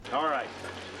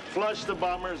Flush the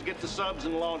bombers, get the subs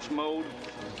in launch mode.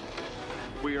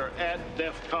 We are at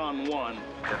DEFCON 1.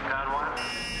 DEFCON 1.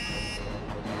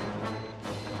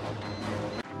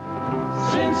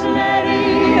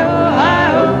 Cincinnati,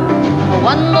 Ohio.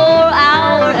 One more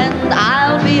hour and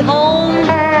I'll be home.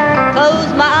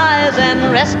 Close my eyes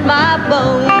and rest my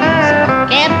bones.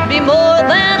 Can't be more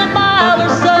than a mile or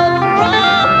so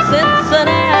from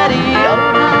Cincinnati,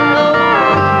 Ohio.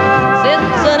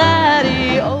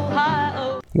 Cincinnati,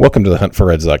 Ohio. Welcome to the Hunt for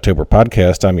Reds October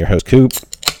podcast. I'm your host, Coop.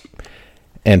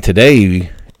 And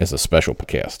today is a special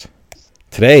podcast.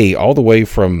 Today, all the way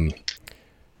from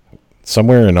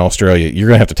somewhere in Australia, you're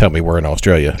going to have to tell me where in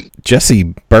Australia. Jesse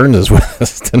Burns is with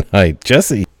us tonight.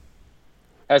 Jesse.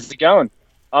 How's it going?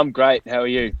 I'm great. How are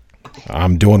you?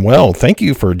 I'm doing well. Thank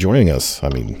you for joining us. I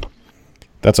mean,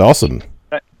 that's awesome.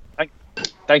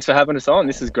 Thanks for having us on.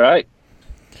 This is great.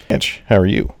 Mitch, how are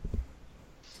you?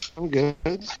 I'm good.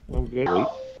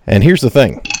 And here's the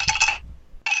thing.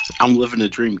 I'm living a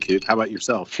dream, Coop. How about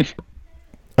yourself?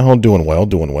 Oh, doing well.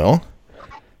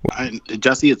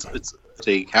 Jesse, it's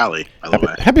Callie, by the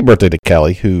way. Happy birthday to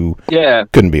Callie, who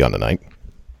couldn't be on tonight.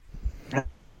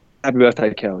 Happy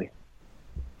birthday, Kelly.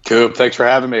 Coop, thanks for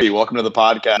having me. Welcome to the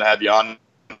podcast. I have you on.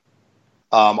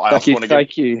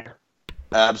 Thank you.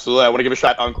 Absolutely. I want to give a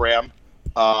shout out on Graham.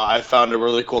 I found a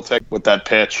really cool tick with that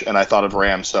pitch, and I thought of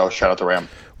Ram, so shout out to Ram.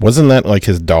 Wasn't that like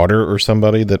his daughter or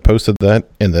somebody that posted that,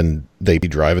 and then they be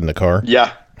driving the car?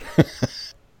 Yeah.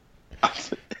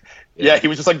 Yeah, he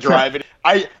was just like driving.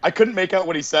 I couldn't make out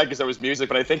what he said because there was music,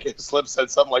 but I think his lips said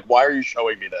something like, "Why are you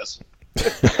showing me this?"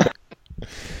 A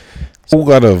whole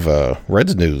lot of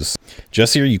Reds news.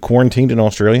 Jesse, are you quarantined in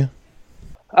Australia?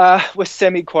 We're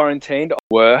semi-quarantined.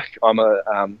 Work. I'm a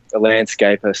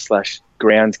landscaper /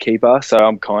 groundskeeper, so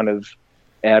I'm kind of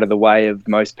out of the way of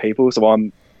most people.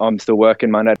 So I'm still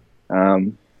working Monday.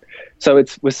 So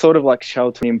we're sort of like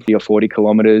sheltering for your 40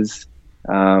 kilometers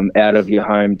out of your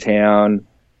hometown.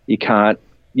 You can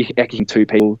two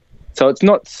people. So it's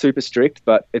not super strict,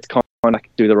 but it's kind of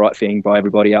like do the right thing by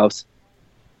everybody else.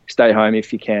 Stay home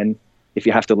if you can. If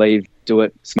you have to leave, do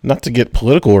it. Not to get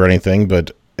political or anything,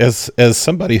 but as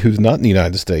somebody who's not in the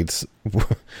United States,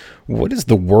 what is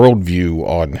the worldview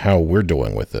on how we're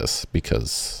doing with this?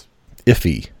 Because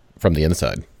iffy from the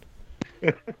inside.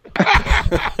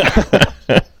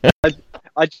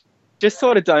 I just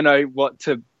sort of don't know what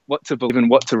to believe and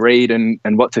what to read and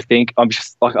what to think. I'm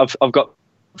just like I've got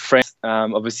friends,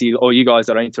 obviously all you guys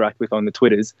that I interact with on the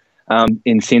Twitters,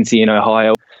 in Cincy in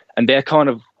Ohio, and they're kind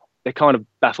of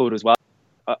baffled as well.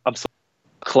 I'm so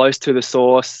close to the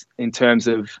source in terms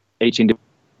of each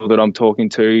individual that I'm talking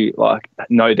to, like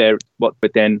know but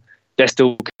then they're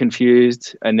still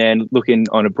confused. And then looking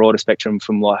on a broader spectrum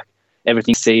from like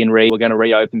everything see and read, we're going to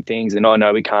reopen things, and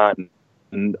no, we can't,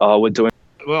 and we're doing.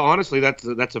 Well, honestly,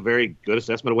 that's a very good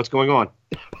assessment of what's going on.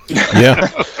 Yeah.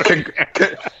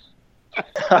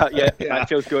 Yeah, it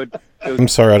feels good. I'm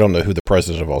sorry, I don't know who the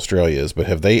president of Australia is, but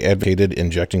have they advocated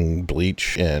injecting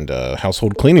bleach and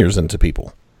household cleaners into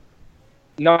people?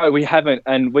 No, we haven't,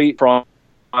 and we Prime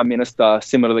Minister,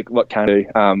 similarly what Canada do,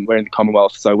 we're in the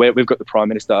Commonwealth, so we've got the Prime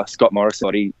Minister, Scott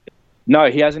Morrison. He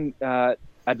hasn't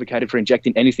advocated for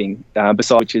injecting anything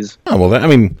besides, which is... Oh, well, is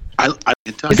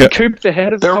it Coop the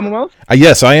head of the Commonwealth?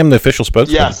 Yes, I am the official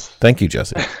spokesman. Yes. Thank you,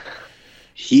 Jesse.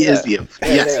 He is.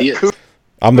 Yes, he is.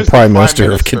 I'm the Prime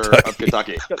Minister of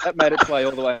Kentucky. That made its way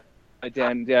all the way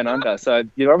down under, so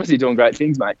you're obviously doing great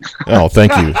things, mate. Oh,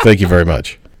 thank you. Thank you very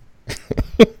much.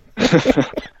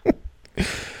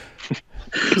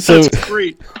 That's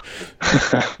great.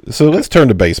 So let's turn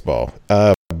to baseball.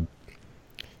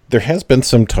 There has been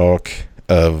some talk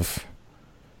of,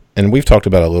 and we've talked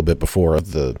about it a little bit before,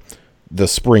 of the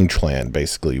spring plan,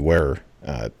 basically, where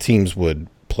teams would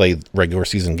play regular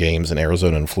season games in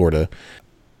Arizona and Florida.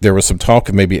 There was some talk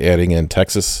of maybe adding in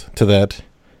Texas to that,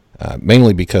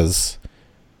 mainly because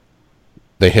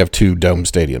they have 2 dome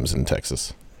stadiums in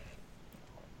Texas,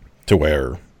 to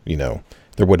where,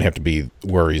 there wouldn't have to be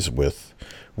worries with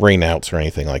rainouts or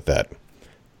anything like that.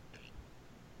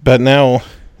 But now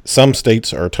some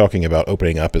states are talking about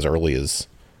opening up as early as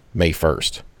May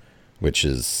 1st, which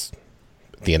is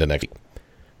the end of next week.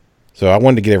 So I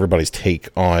wanted to get everybody's take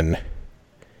on,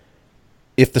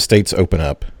 if the states open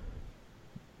up,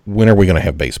 when are we going to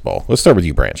have baseball? Let's start with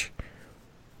you, Branch.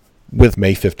 With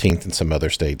May 15th and some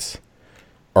other states,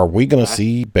 are we going to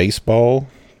see baseball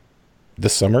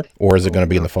this summer, or is it going to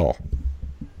be in the fall?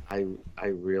 I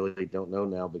really don't know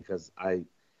now, because I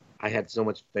had so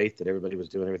much faith that everybody was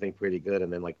doing everything pretty good,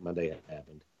 and then like Monday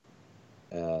happened.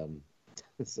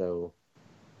 So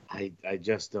I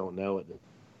just don't know at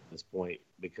this point,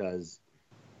 because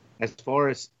as far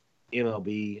as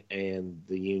MLB and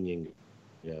the union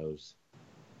goes.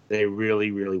 They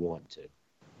really, really want to.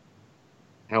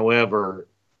 However,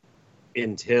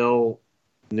 until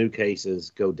new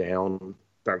cases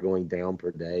start going down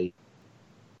per day,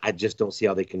 I just don't see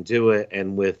how they can do it.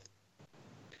 And with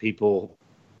people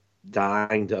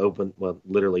dying to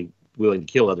literally willing to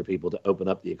kill other people to open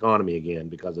up the economy again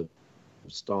because of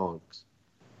stonks,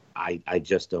 I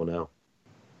just don't know.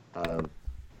 I'm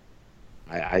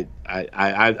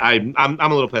a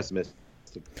little pessimistic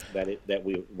that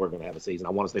we're going to have a season. I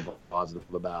want to stay positive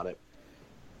about it,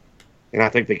 and I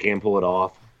think they can pull it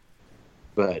off.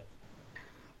 But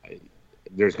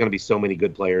there's going to be so many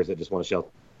good players that just want to shelter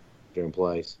in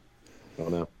place. I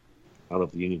don't know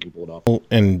if the union can pull it off. Well,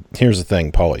 and here's the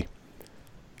thing, Paulie.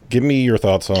 Give me your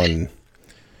thoughts on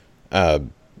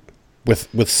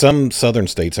with some southern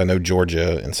states. I know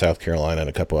Georgia and South Carolina and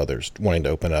a couple others wanting to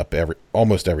open up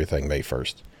almost everything May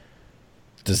 1st.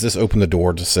 Does this open the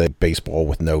door to, say, baseball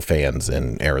with no fans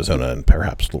in Arizona and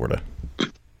perhaps Florida?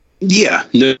 Yeah,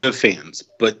 no fans,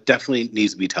 but definitely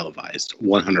needs to be televised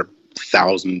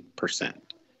 100,000%,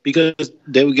 because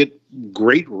they would get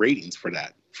great ratings for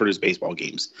those baseball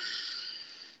games.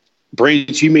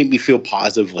 Brady, you made me feel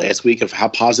positive last week of how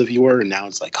positive you were, and now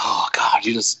it's like, oh God,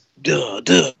 you just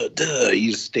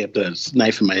you just stabbed a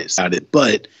knife in my side.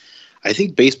 But I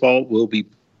think baseball will be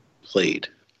played.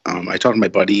 I talked to my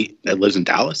buddy that lives in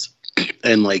Dallas,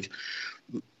 and like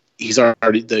he's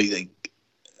already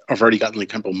I've already gotten like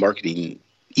a couple marketing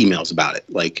emails about it.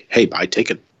 Like, hey, buy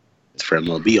tickets for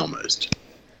MLB almost.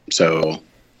 So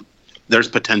there's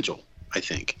potential, I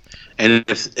think. And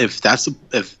if that's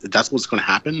what's going to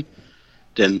happen,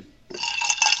 then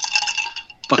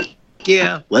fuck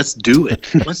yeah, let's do it.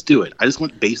 Let's do it. I just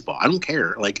want baseball. I don't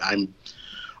care. Like I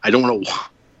don't want to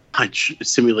watch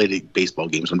simulated baseball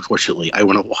games. Unfortunately, I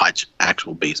want to watch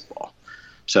actual baseball.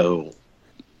 So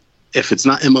if it's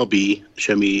not MLB,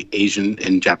 show me Asian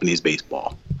and Japanese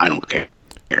baseball. I don't care.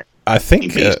 I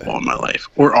think baseball in my life,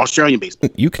 or Australian baseball.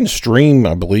 You can stream,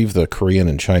 I believe, the Korean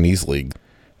and Chinese league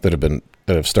that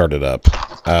have started up.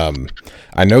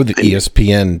 I know that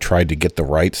ESPN tried to get the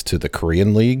rights to the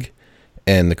Korean league,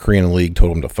 and the Korean league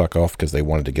told them to fuck off because they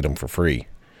wanted to get them for free.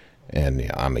 And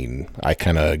yeah, I mean, I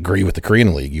kind of agree with the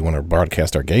Korean league. You want to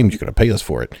broadcast our games, you're going to pay us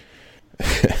for it.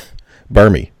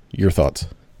 Bermie, your thoughts?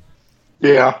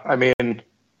 Yeah, I mean,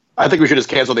 I think we should just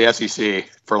cancel the SEC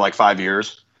for like 5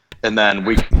 years, and then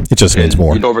it just means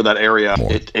more. Over that area.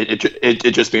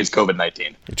 It just means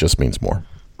COVID-19. It just means more.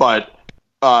 But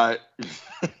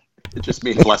it just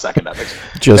means less academics.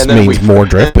 It just means more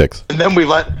draft picks. And then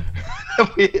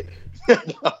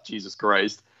oh, Jesus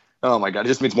Christ. Oh my God. It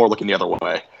just means more looking the other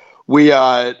way.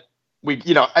 I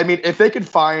mean, if they could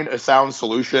find a sound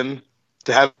solution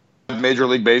to have Major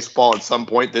League Baseball at some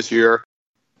point this year,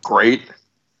 great.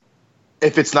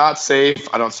 If it's not safe,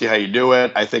 I don't see how you do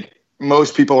it. I think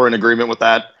most people are in agreement with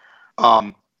that.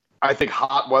 I think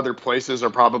hot weather places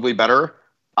are probably better.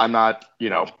 I'm not,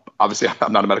 obviously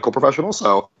I'm not a medical professional,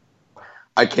 so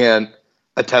I can't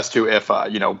attest to if, a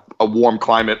warm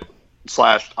climate /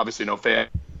 obviously no fan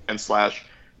 /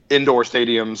 indoor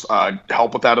stadiums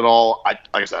help with that at all. Like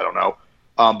I said, I don't know.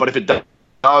 But if it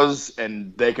does,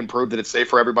 and they can prove that it's safe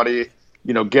for everybody,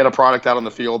 get a product out on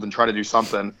the field and try to do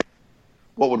something.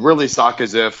 What would really suck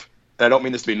is if, and I don't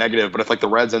mean this to be negative, but if like the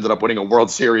Reds ended up winning a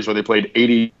World Series where they played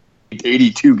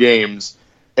 82 games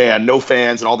and no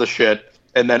fans and all this shit,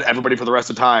 and then everybody for the rest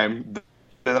of the time,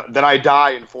 then I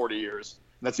die in 40 years.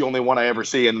 And that's the only one I ever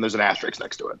see, and then there's an asterisk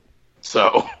next to it.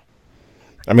 So,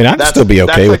 I mean, I'd still be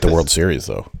okay with the World Series,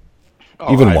 though.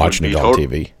 Even watching it on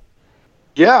TV.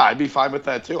 Yeah, I'd be fine with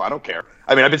that, too. I don't care.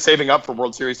 I mean, I've been saving up for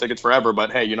World Series tickets forever,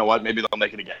 but hey, you know what? Maybe they'll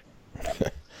make it again.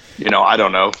 I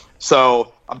don't know.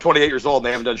 So I'm 28 years old and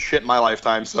they haven't done shit in my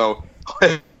lifetime. So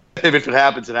if it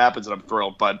happens, it happens, and I'm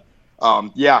thrilled. But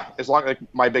yeah, as long as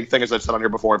my big thing, as I've said on here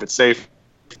before, if it's safe.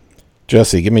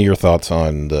 Jesse, give me your thoughts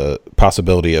on the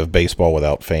possibility of baseball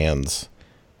without fans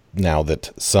now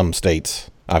that some states,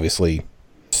 obviously,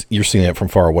 you're seeing it from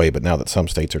far away, but now that some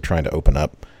states are trying to open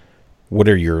up, what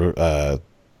are your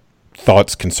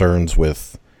thoughts, concerns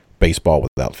with baseball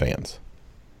without fans?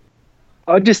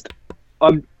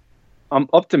 I'm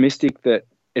optimistic that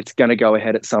it's going to go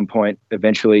ahead at some point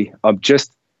eventually.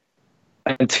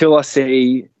 Until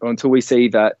we see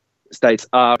that states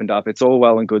are opened up, it's all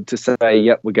well and good to say,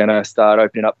 yep, we're going to start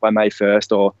opening up by May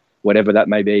 1st or whatever that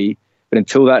may be. But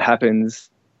until that happens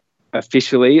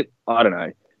officially, I don't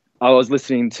know. I was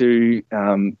listening to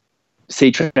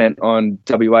C. Trent on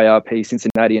WARP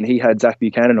Cincinnati, and he had Zach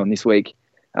Buchanan on this week,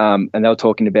 and they were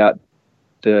talking about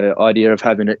the idea of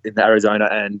having it in the Arizona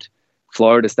and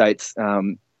Florida states,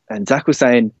 and And Zach was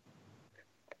saying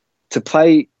to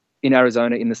play in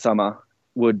Arizona in the summer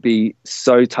would be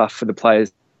so tough for the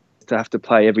players to have to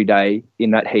play every day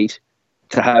in that heat,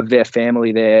 to have their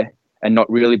family there and not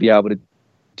really be able to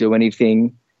do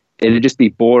anything. It'd just be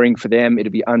boring for them.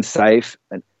 It'd be unsafe.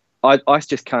 And I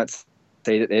just can't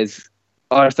see that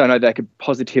I just don't know they could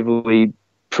positively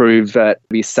prove that it'd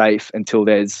be safe until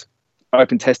there's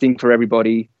open testing for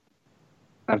everybody,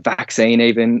 a vaccine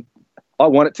even. I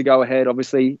want it to go ahead,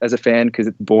 obviously, as a fan, because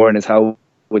it's boring as hell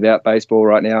without baseball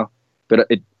right now. But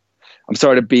I'm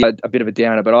sorry to be a bit of a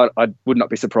downer, but I would not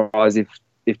be surprised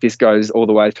if this goes all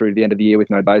the way through the end of the year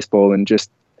with no baseball and just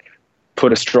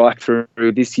put a strike through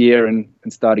this year and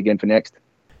start again for next.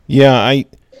 Yeah,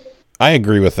 I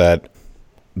agree with that.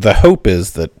 The hope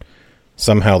is that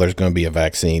somehow there's going to be a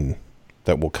vaccine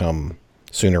that will come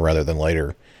sooner rather than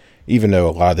later, even though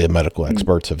a lot of the medical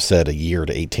experts have said a year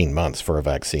to 18 months for a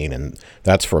vaccine, and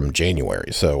that's from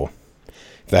January. So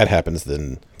if that happens,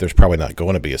 then there's probably not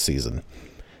going to be a season.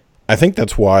 I think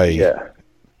that's why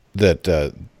that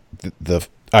the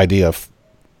idea of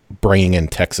bringing in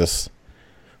Texas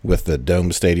with the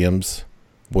dome stadiums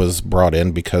was brought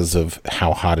in because of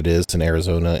how hot it is in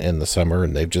Arizona in the summer,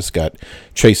 and they've just got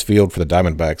Chase Field for the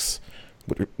Diamondbacks,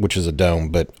 which is a dome,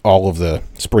 but all of the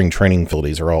spring training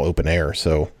facilities are all open air.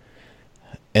 So,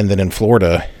 and then in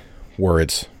Florida, where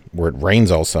it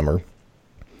rains all summer,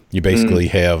 you basically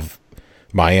have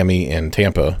Miami and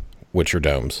Tampa, which are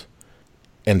domes,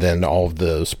 and then all of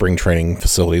the spring training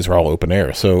facilities are all open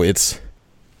air. So I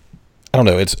don't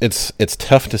know, it's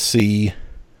tough to see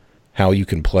how you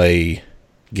can play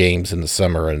games in the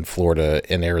summer in Florida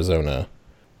and Arizona,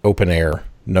 open air,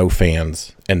 no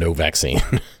fans, and no vaccine.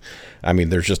 I mean,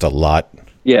 there's just a lot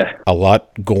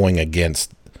going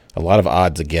against, a lot of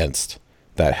odds against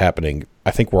that happening.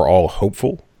 I think we're all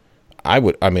hopeful. I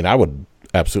would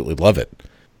absolutely love it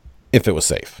if it was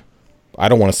safe. I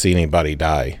don't want to see anybody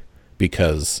die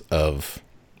because of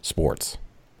sports.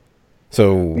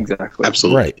 So exactly,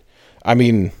 absolutely right. I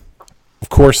mean, of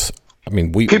course. I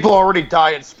mean, people already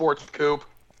die in sports, Coop.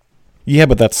 Yeah,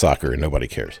 but that's soccer, and nobody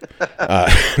cares. Well,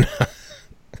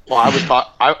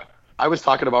 I was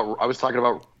talking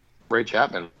about Ray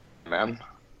Chapman, man.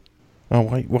 Oh,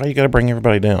 why you got to bring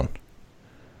everybody down?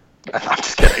 I'm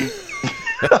just kidding.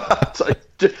 Sorry,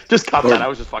 just cut that. I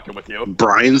was just fucking with you.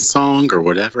 Brian's song or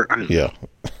whatever. I don't know.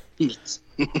 Yeah.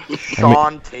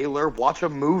 Sean Taylor, watch a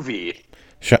movie.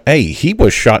 Hey, he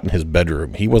was shot in his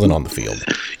bedroom. He wasn't on the field.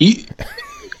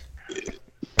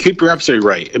 Coop, you're absolutely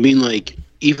right. I mean, like,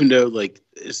 even though, like,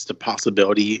 it's the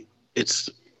possibility, it's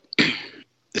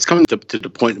coming to the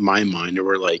point in my mind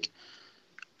where, like,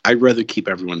 I'd rather keep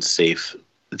everyone safe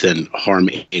than harm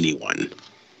anyone.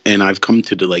 And I've come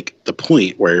to the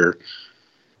point where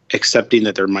accepting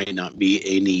that there might not be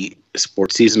any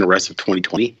sports season the rest of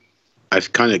 2020,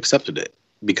 I've kind of accepted it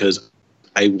because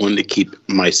I want to keep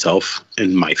myself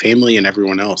and my family and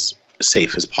everyone else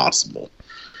safe as possible.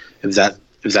 If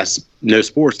that's no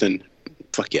sports, then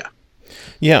fuck yeah.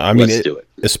 Yeah, I mean, let's do it.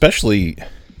 Especially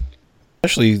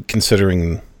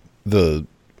considering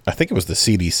I think it was the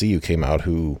CDC who came out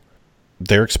who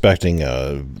they're expecting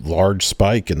a large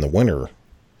spike in the winter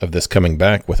of this coming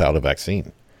back without a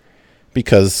vaccine.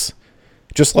 Because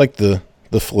just like the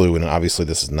flu, and obviously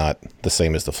this is not the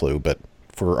same as the flu, but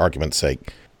for argument's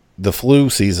sake, the flu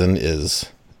season is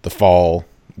the fall,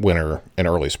 winter, and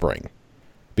early spring.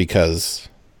 Because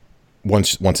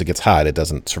once it gets hot, it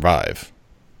doesn't survive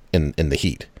in the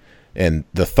heat. And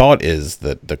the thought is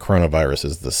that the coronavirus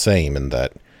is the same in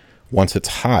that once it's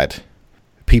hot,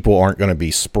 people aren't going to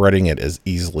be spreading it as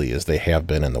easily as they have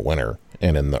been in the winter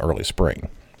and in the early spring.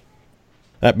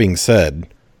 That being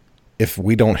said, if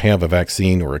we don't have a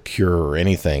vaccine or a cure or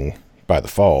anything by the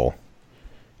fall,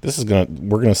 we're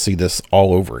going to see this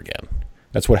all over again.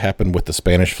 That's what happened with the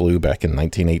Spanish flu back in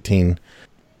 1918.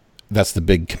 That's the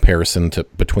big comparison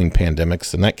between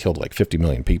pandemics, and that killed like 50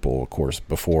 million people, of course,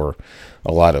 before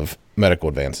a lot of medical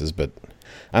advances. But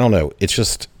I don't know. It's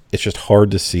just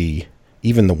hard to see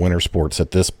even the winter sports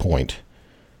at this point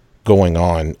going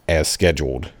on as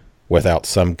scheduled without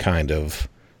some kind of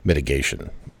mitigation,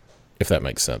 if that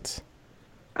makes sense.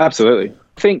 Absolutely.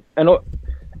 I think, and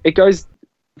it goes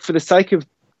for the sake of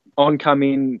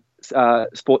oncoming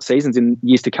sports seasons in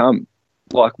years to come.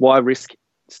 Like, why risk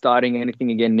starting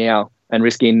anything again now and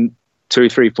risking 2,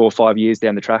 3, 4, 5 years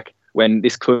down the track when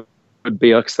this could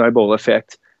be a snowball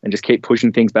effect and just keep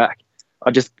pushing things back?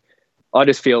 I just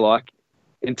feel like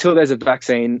until there's a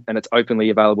vaccine and it's openly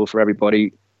available for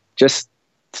everybody, just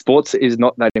sports is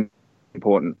not that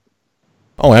important.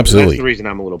 Oh, absolutely. That's the reason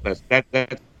I'm a little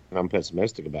I'm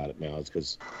pessimistic about it now is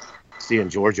because seeing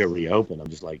Georgia reopen, I'm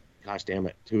just like, gosh damn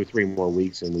it, 2 or 3 more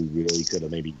weeks and we really could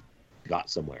have maybe got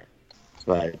somewhere.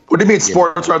 But what do you mean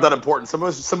sports aren't that important? Some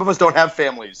of us don't have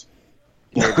families.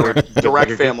 they're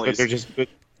Direct families. They're just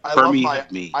I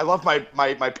love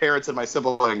my parents and my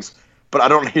siblings, but I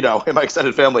don't, in my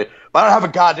extended family. But I don't have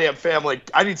a goddamn family.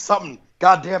 I need something.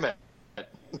 God damn it.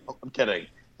 I'm kidding.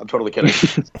 I'm totally kidding.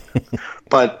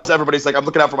 But everybody's like, I'm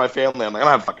looking out for my family. I'm like, I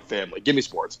don't have a fucking family. Give me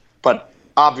sports. But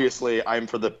obviously, I'm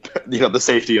for the the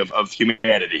safety of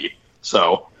humanity.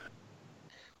 So,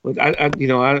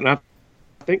 I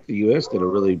think the U.S. did a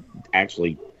really,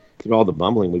 actually, through all the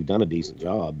bumbling, we've done a decent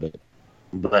job.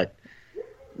 But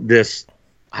this,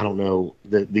 I don't know,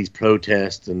 these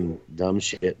protests and dumb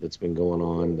shit that's been going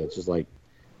on, that's just like,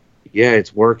 yeah,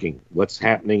 it's working. What's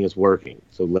happening is working.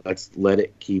 So let's let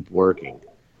it keep working.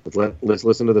 Let's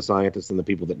listen to the scientists and the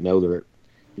people that know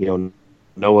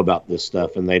about this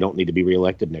stuff, and they don't need to be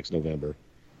reelected next November.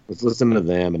 Let's listen to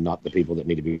them and not the people that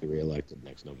need to be reelected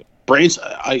next November. Brains,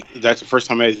 that's the first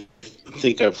time I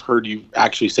think I've heard you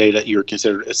actually say that you're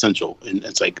considered essential. And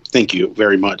it's like, thank you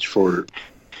very much for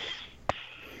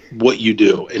what you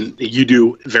do. And you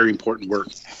do very important work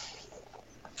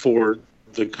for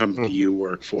the company you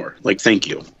work for. Like, thank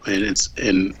you. And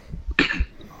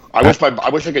I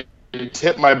wish I could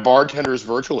tip my bartenders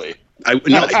virtually. I do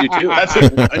too.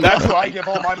 That's who I give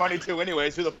all my money to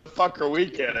anyways. Who the fuck are we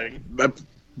kidding?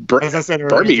 As I said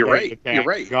earlier, Bermie, you're right. You're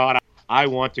right. God, I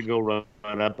want to go run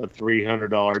up a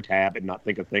 $300 tab and not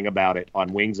think a thing about it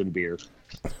on wings and beer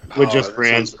with just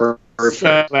friends. So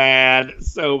bad.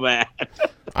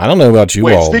 I don't know about you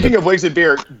all. Speaking of wings and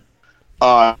beer,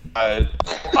 I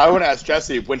want to ask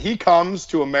Jesse, when he comes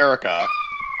to America,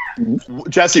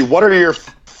 Jesse, what are your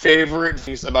favorite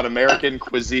things about American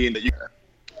cuisine that you?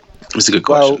 That's a good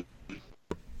question.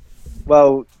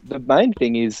 Well, the main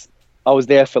thing is I was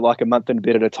there for like a month and a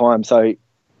bit at a time, so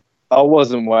I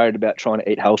wasn't worried about trying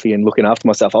to eat healthy and looking after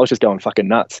myself. I was just going fucking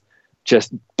nuts.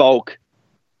 Just bulk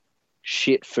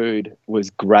shit food was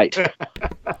great.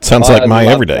 Sounds like my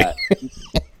everyday.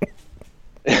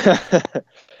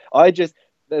 There's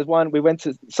one, we went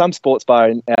to some sports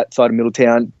bar outside of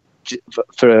Middletown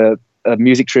for a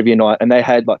music trivia night, and they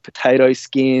had like potato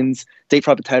skins, deep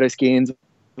fried potato skins.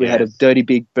 We had a dirty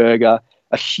big burger,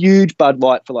 a huge Bud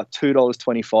Light for like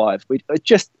 $2.25. It's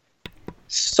just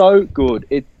so good.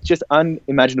 It's just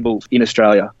unimaginable in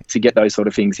Australia to get those sort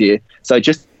of things here. So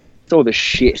just all the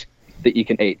shit that you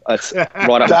can eat. That's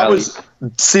right up my alley.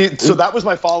 So that was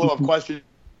my follow-up question,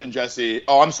 Jesse.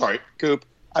 Oh, I'm sorry, Coop.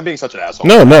 I'm being such an asshole.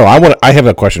 No. I have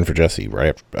a question for Jesse,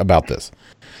 right, about this.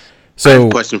 So, I have a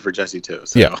question for Jesse too.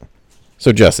 So. Yeah.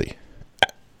 So Jesse,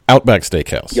 Outback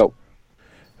Steakhouse. Yo.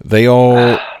 They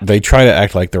try to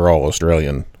act like they're all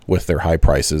Australian with their high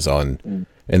prices on,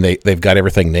 and they've got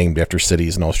everything named after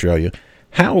cities in Australia.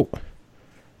 How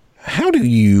do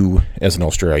you, as an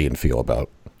Australian, feel about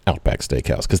Outback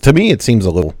Steakhouse? Because to me, it seems a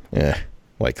little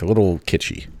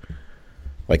kitschy.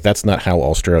 Like, that's not how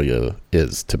Australia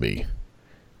is to me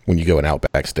when you go an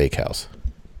Outback Steakhouse.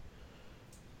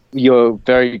 You're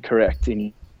very correct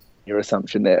in your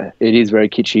assumption there. It is very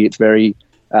kitschy. It's very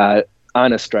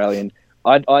un-Australian.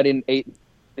 I didn't eat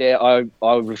there. I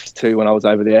refused to when I was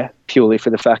over there, purely for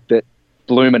the fact that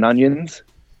bloomin' onions,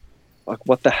 like,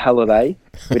 what the hell are they?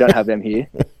 We don't have them here.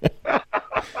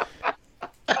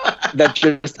 That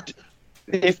just,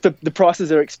 if the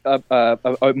prices are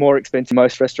more expensive in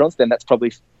most restaurants, then that's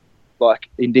probably like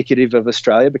indicative of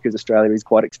Australia, because Australia is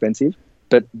quite expensive.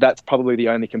 But that's probably the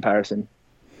only comparison.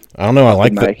 I don't know. I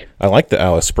like the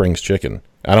Alice Springs chicken.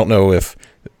 I don't know if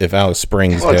Alice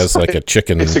Springs has like a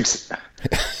chicken.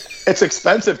 It's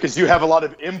expensive because you have a lot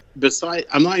of. Besides,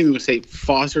 I'm not even going to say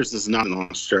Foster's is not an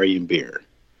Australian beer.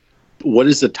 What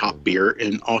is the top beer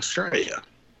in Australia?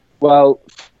 Well,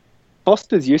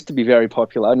 Foster's used to be very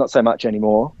popular, not so much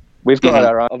anymore. We've got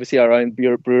our own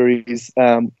breweries,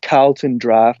 Carlton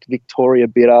Draft, Victoria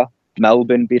Bitter,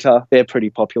 Melbourne Bitter. They're pretty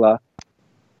popular.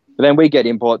 But then we get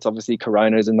imports, obviously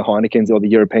Coronas and the Heinekens, or the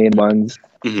European ones.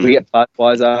 Mm-hmm. We get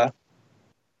Budweiser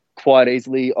quite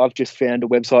easily. I've just found a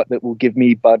website that will give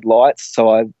me Bud Lights, so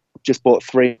I just bought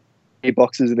 3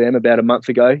 boxes of them about a month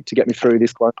ago to get me through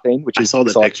this quarantine. Which I saw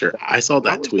the picture. I saw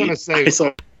that tweet.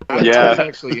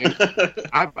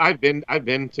 I've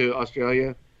been to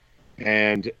Australia,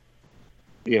 and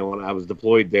when I was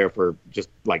deployed there for just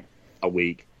like a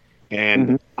week,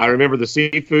 and I remember the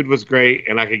seafood was great,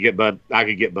 and I could get Bud. I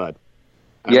mean,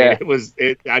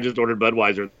 I just ordered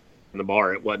Budweiser in the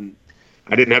bar. It wasn't.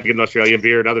 I didn't have to get an Australian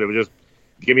beer or nothing. It was just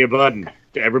give me a Bud, and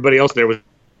everybody else there was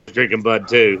drinking Bud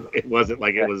too. It wasn't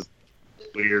like it was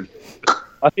weird.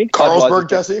 I think Carlsberg, Budweiser's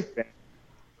Jesse.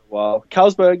 Well,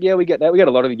 Carlsberg, yeah, we get that. We get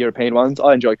a lot of the European ones.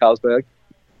 I enjoy Carlsberg.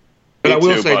 But I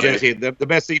will too, say, buddy. Jesse, the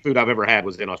best seafood I've ever had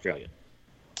was in Australia.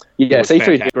 Yeah, was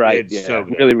seafood's fantastic. great. It's Yeah, so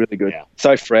good. really, really good. Yeah.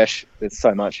 So fresh. There's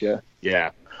so much. Yeah.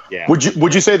 Yeah.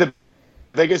 Would you say the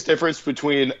biggest difference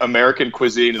between American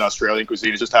cuisine and Australian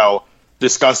cuisine is just how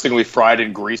disgustingly fried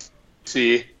and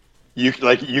greasy you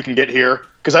can get here?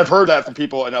 Because I've heard that from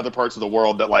people in other parts of the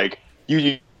world that like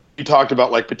you talked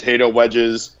about like potato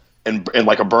wedges and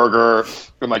like a burger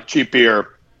and like cheap beer.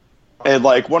 And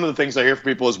like one of the things I hear from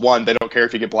people is one, they don't care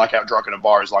if you get blackout drunk in a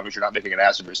bar as long as you're not making an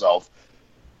ass of yourself,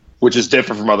 which is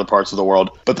different from other parts of the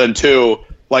world. But then two,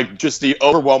 like just the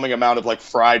overwhelming amount of like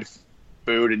fried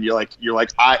food, and you're like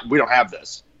we don't have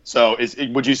this. So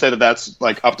would you say that that's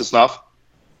like up to snuff?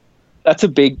 That's a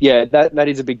big that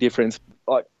is a big difference.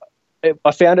 Like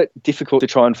I found it difficult to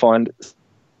try and find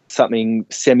something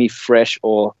semi-fresh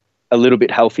or a little bit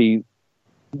healthy.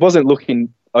 Wasn't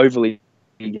looking overly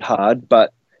hard,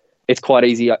 but it's quite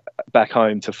easy back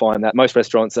home to find that. Most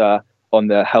restaurants are on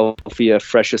the healthier,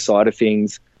 fresher side of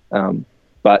things.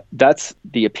 But that's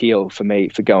the appeal for me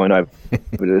for going over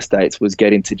to the States, was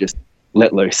getting to just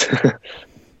let loose.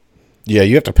 Yeah,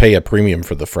 you have to pay a premium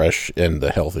for the fresh and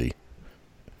the healthy.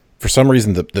 For some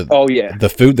reason,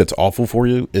 the food that's awful for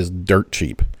you is dirt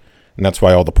cheap, and that's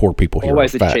why all the poor people here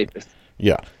always are the fat. cheapest.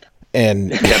 Yeah,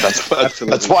 and that's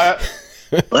why.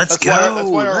 Let's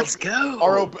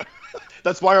go.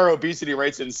 That's why our obesity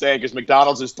rate's insane, because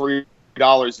McDonald's is $3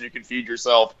 and you can feed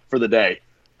yourself for the day.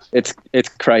 It's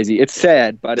crazy. It's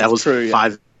sad, but That it's was true.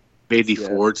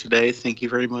 $5.84 today. Thank you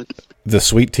very much. the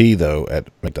sweet tea though at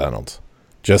McDonald's,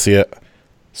 Jesse,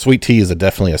 sweet tea is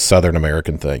definitely a Southern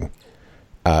American thing.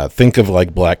 Think of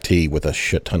like black tea with a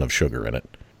shit ton of sugar in it.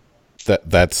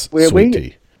 That's sweet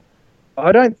tea.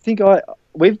 I don't think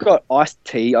we've got iced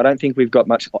tea. I don't think we've got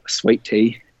much sweet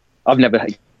tea. I've never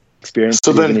experienced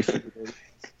So it. then-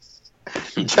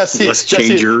 Even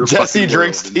Jesse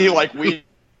drinks tea like we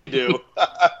do.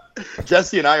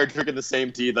 Jesse and I are drinking the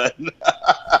same tea then.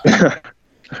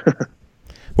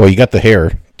 Well, you got the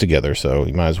hair together, so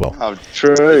you might as well. Oh,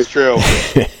 True. It's true.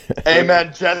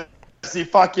 Amen, Jesse.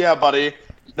 Fuck yeah, buddy.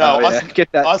 No,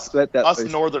 Get that. us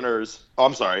please. Northerners. Oh,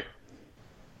 I'm sorry.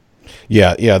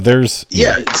 Yeah. There's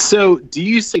So, do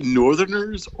you say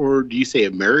Northerners or do you say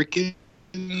Americans?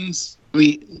 I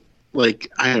mean,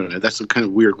 like, I don't know. That's a kind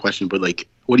of weird question, but like,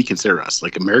 what do you consider us?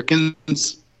 Like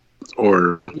Americans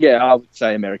or? Yeah, I would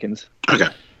say Americans. Okay.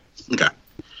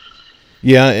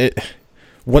 Yeah.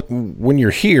 When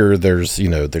you're here, there's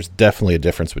definitely a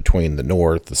difference between the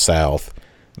North, the South,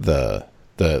 the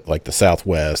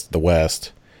Southwest, the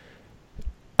West.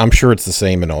 I'm sure it's the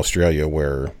same in Australia,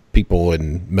 where people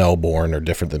in Melbourne are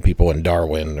different than people in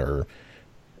Darwin, or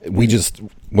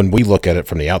when we look at it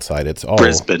from the outside, it's all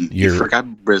Brisbane. You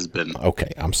forgot Brisbane.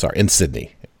 Okay, I'm sorry. In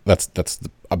Sydney. That's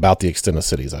about the extent of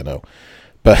cities I know.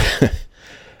 But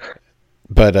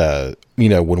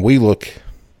when we look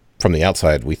from the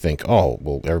outside, we think, oh,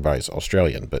 well, everybody's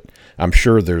Australian, but I'm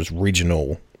sure there's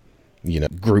regional,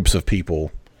 groups of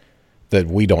people that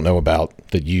we don't know about,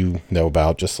 that you know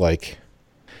about, just like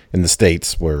in the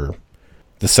States, where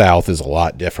the South is a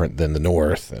lot different than the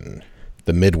North, and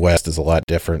the Midwest is a lot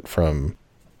different from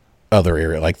other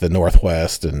area like the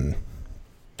Northwest and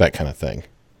that kind of thing.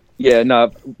 Yeah,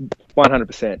 no,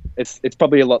 100%. It's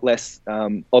probably a lot less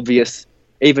obvious,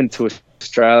 even to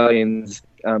Australians,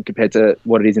 compared to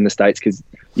what it is in the States, because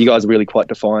you guys are really quite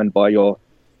defined by your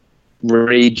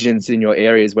regions in your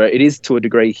areas, where it is to a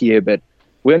degree here, but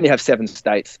we only have 7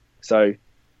 states. So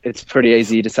it's pretty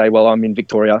easy to say, well, I'm in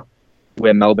Victoria,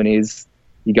 where Melbourne is.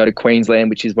 You go to Queensland,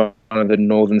 which is one of the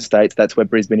northern states. That's where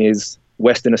Brisbane is.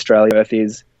 Western Australia, Perth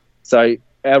is. So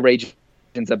our regions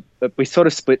we sort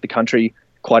of split the country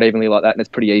quite evenly like that, and it's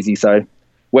pretty easy. So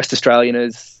West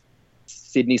Australianers,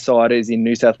 Sydney siders in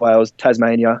New South Wales,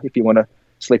 Tasmania, if you want to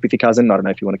sleep with your cousin. I don't know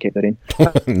if you want to keep that in.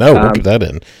 No, we'll keep that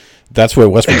in. That's where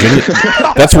West Virginia.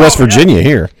 That's West Virginia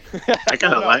here.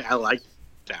 I like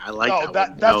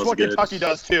that. That's what good. Kentucky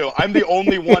does too. I'm the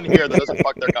only one here that doesn't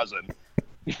fuck their cousin.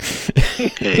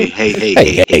 Hey,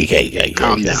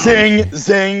 calm down.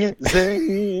 Zing.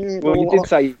 Well, you did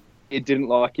say you didn't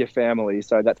like your family,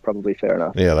 so that's probably fair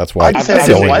enough. Yeah, that's why. I said I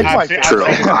didn't like my True.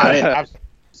 family.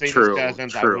 True.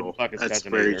 That's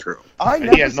very true. I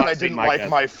never said I didn't like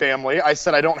my family. I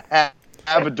said I don't have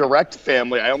a direct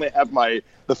family. I only have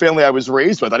the family I was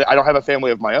raised with. I don't have a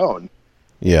family of my own.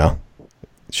 Yeah.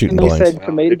 Shooting And you blanks. said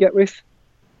for me to get with?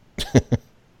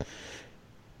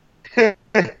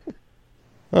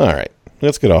 All right.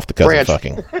 Let's get off the cousin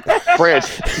fucking.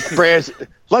 Branch.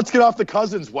 Let's get off the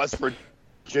cousins, West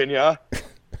Virginia.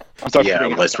 I'm sorry for Yeah,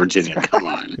 bringing it West up. Virginia. Come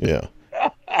on. Yeah.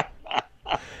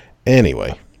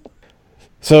 Anyway,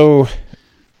 so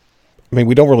I mean,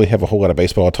 we don't really have a whole lot of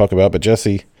baseball to talk about, but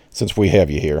Jesse, since we have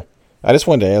you here, I just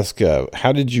wanted to ask,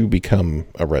 how did you become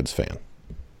a Reds fan?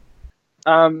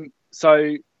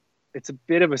 So it's a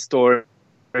bit of a story.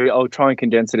 I'll try and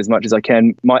condense it as much as I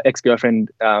can. My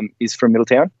ex-girlfriend is from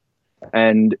Middletown,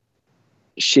 and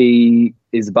she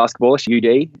is a basketballer. She's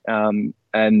UD,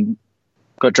 and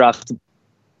got drafted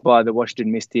by the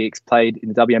Washington Mystics, played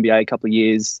in the WNBA a couple of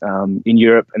years in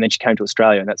Europe, and then she came to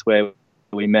Australia, and that's where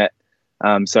we met.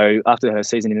 So after her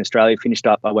season in Australia finished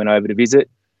up, I went over to visit,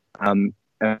 and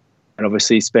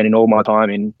obviously spending all my time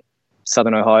in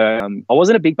Southern Ohio. I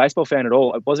wasn't a big baseball fan at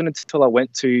all. It wasn't until I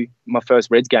went to my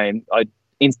first Reds game, I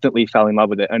instantly fell in love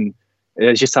with it, and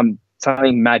there's just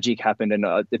something magic happened, and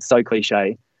it's so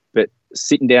cliche, but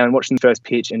sitting down, watching the first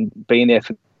pitch, and being there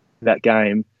for that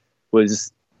game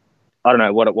was, I don't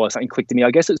know what it was. Something clicked in me.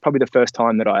 I guess it was probably the first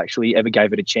time that I actually ever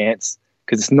gave it a chance,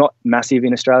 because it's not massive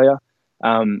in Australia.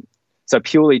 So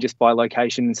purely just by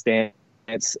location and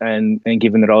stance, and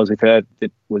given that I was with her,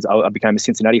 I became a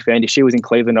Cincinnati fan. If she was in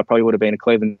Cleveland, I probably would have been a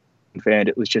Cleveland fan.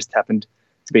 It was just happened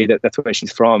to be that's where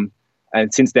she's from.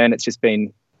 And since then, it's just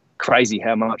been crazy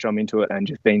how much I'm into it, and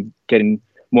just been getting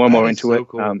more and more into it.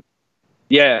 Cool.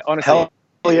 Yeah, honestly. Hell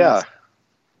yeah.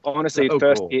 Honestly, So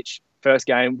first cool. pitch, first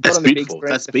game. That's got on the big beautiful.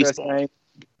 screen That's the first baseball. game.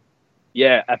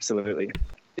 Yeah, absolutely.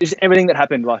 Just everything that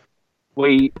happened. Like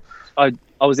I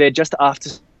was there just after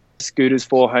Scooter's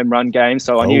 4 home run game,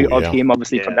 so I knew of him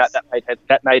obviously from that. That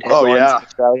made headlines in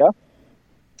Australia.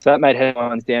 So that made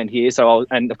headlines down here.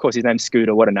 And of course his name's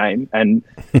Scooter. What a name! And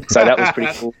so that was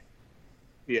pretty cool.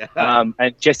 Yeah.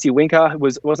 And Jesse Winker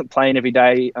wasn't playing every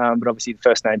day, but obviously the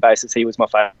first name basis, he was my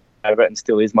favourite and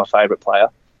still is my favourite player.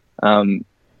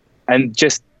 And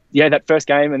just that first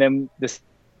game, and then the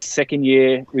second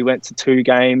year we went to 2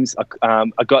 games. I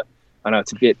know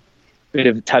it's a bit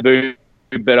of taboo,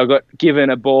 but I got given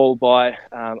a ball by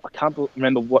I can't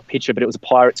remember what pitcher, but it was a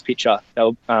Pirates pitcher. They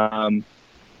were,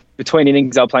 between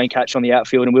innings, they were playing catch on the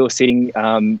outfield, and we were sitting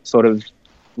sort of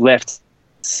left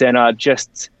centre,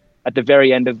 just at the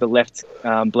very end of the left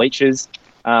bleachers,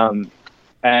 and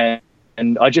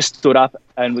I just stood up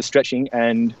and was stretching,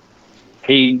 and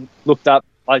he looked up.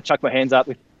 I chucked my hands up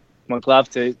with my glove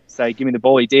to say, "Give me the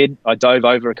ball." He did. I dove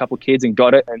over a couple of kids and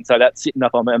got it, and so that's sitting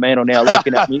up on my mantle now,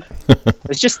 looking at me.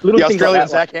 It's just little The things Australian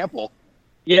like that. Zach Hampel.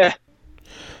 Yeah.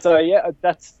 So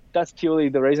that's purely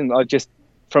the reason. I just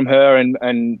from her,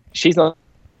 and she's not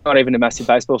even a massive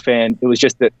baseball fan. It was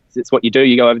just that it's what you do.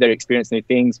 You go over there, experience new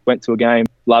things. Went to a game,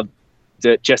 loved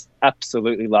it, just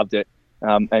absolutely loved it,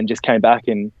 and just came back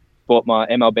and bought my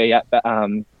MLB at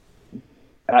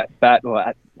bat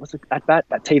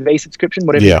TV subscription,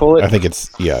 whatever you call it. I think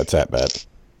it's at bat.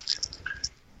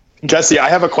 Jesse, I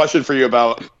have a question for you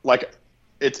about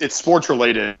it's sports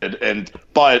related,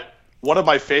 but one of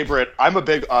my favorite. I'm a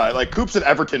big Coop's an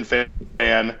Everton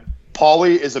fan.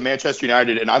 Paulie is a Manchester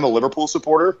United, and I'm a Liverpool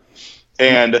supporter.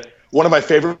 And one of my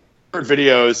favorite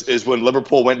videos is when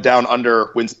Liverpool went down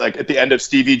under at the end of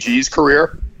Stevie G's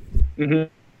career.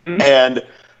 Mm-hmm. And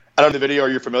I don't know the video, are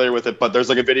you familiar with it? But there's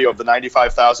a video of the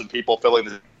 95,000 people filling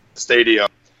the stadium,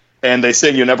 and they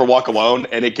sing "You Never Walk Alone,"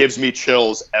 and it gives me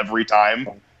chills every time.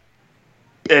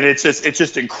 And it's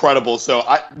just incredible. So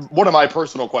one of my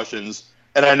personal questions,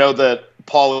 and I know that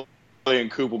Paul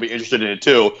and Coop will be interested in it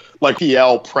too,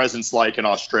 PL presence in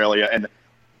Australia, and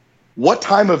what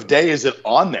time of day is it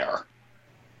on there?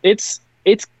 It's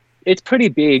pretty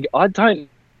big.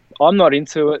 I'm not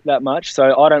into it that much,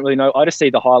 so I don't really know. I just see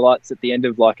the highlights at the end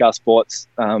of our sports,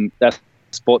 that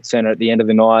sports center at the end of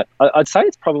the night. I'd say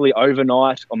it's probably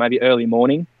overnight or maybe early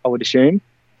morning, I would assume.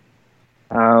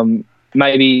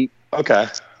 Maybe. Okay.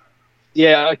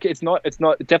 Yeah, it's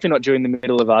definitely not during the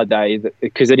middle of our day,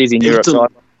 because it is in Europe, so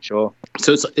I'm not sure.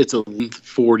 So it's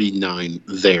 11:49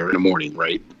 there in the morning,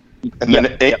 right? And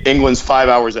then England's 5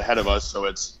 hours ahead of us, so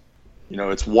it's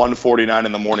it's 1:49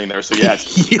 in the morning there. So yeah,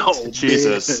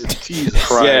 Jesus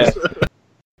Christ. Yeah.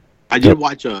 I did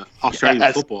watch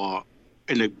Australian football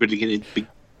in the beginning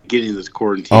of this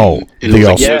quarantine. Oh, and it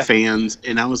was no fans,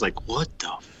 and I was like, "What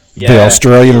the?" The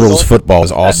Australian rules football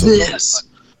is awesome. This.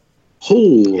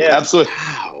 Oh, yeah, absolutely.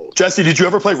 Wow. Jesse, did you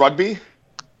ever play rugby?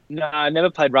 No, I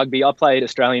never played rugby. I played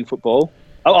Australian football.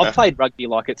 I played rugby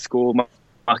at school,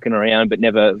 mucking around, but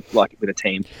never with a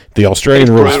team. The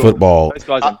Australian rules football, those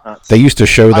guys are nuts. they used to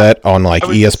show that on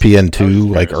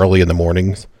ESPN2 early in the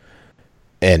mornings,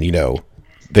 and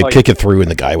they'd kick it through, and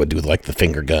the guy would do the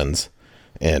finger guns,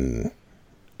 and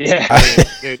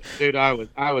Yeah. dude, I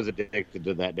was addicted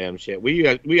to that damn shit. We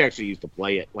actually used to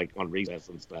play it like on recess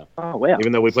and stuff. Oh wow.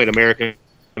 Even though we played American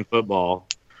football.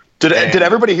 Did And-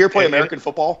 everybody here play and- American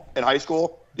football in high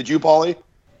school? Did you, Paulie?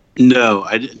 No,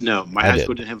 I didn't. No, my I high did.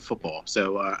 school didn't have football,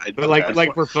 so But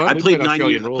like for fun, I we played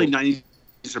Australian 90s. I rules. played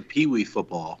 90s for Pee Wee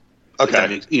football.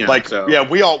 Okay. So. Yeah,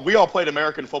 we all played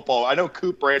American football. I know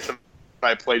Coop Branch and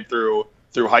I played through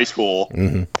high school,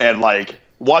 and like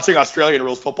watching Australian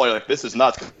rules football, you're like, this is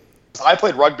nuts. I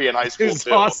played rugby in high school It's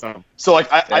too. awesome. So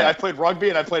like I played rugby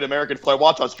and I played American football. I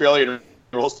watched Australian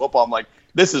rules football. I'm like,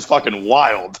 this is fucking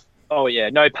wild. Oh yeah,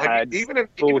 no Like, pads. even in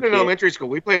kit. elementary school,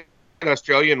 we played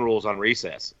Australian rules on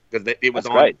recess because it was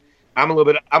That's on. great. I'm a little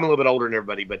bit older than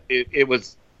everybody, but it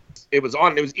was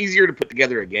on. It was easier to put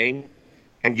together a game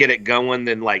and get it going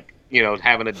than like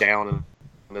having a down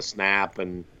and a snap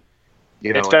and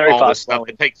It's very all this fast stuff.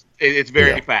 flowing. It's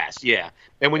very fast, yeah.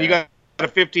 And when you got a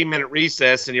 15-minute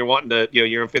recess and you're wanting to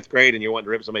you're in 5th grade and you're wanting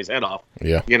to rip somebody's head off,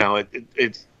 Yeah.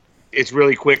 It's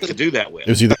really quick to do that with. It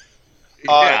was either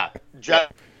Yeah.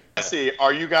 Jesse,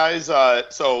 are you guys?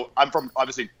 So I'm from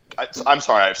obviously. I'm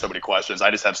sorry, I have so many questions.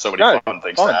 I just have so many No, fun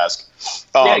things fine. to ask.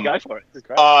 Yeah, go for it. It's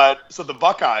great. So the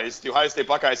Buckeyes, the Ohio State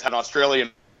Buckeyes, had an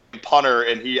Australian punter,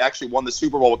 and he actually won the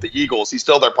Super Bowl with the Eagles. He's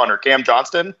still their punter, Cam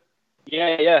Johnston.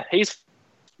 Yeah. He's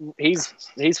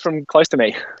from close to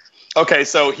me. Okay,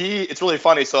 so it's really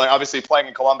funny. So like, obviously playing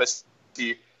in Columbus,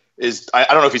 he is. I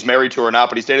don't know if he's married to her or not,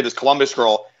 but he's dated this Columbus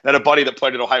girl. And had a buddy that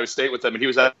played at Ohio State with him, and he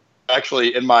was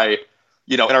actually in my,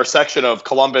 in our section of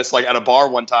Columbus, like at a bar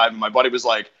one time. And my buddy was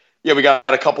like, "Yeah, we got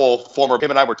a couple former." Him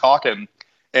and I were talking,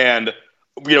 and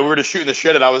we were just shooting the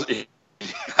shit. And I was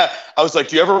like,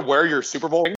 "Do you ever wear your Super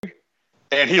Bowl ring?"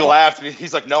 And he laughed, and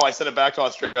he's like, "No, I sent it back to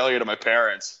Australia to my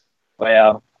parents."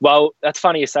 Wow. Well, that's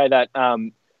funny you say that.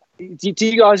 Do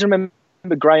you guys remember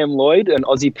Graham Lloyd, an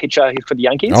Aussie pitcher for the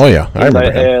Yankees? Oh yeah, I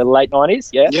remember him. Late 90s.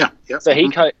 Yeah. Yeah. So he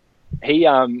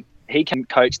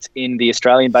coached in the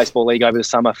Australian Baseball League over the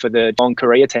summer for the John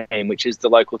Korea team, which is the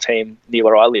local team near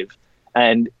where I live.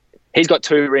 And he's got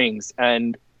 2 rings,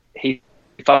 and he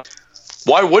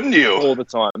Why wouldn't you? all the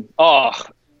time. Oh,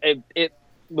 it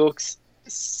looks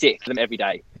sick them every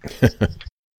day.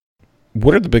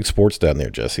 What are the big sports down there,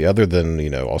 Jesse, other than,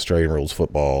 Australian rules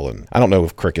football? And I don't know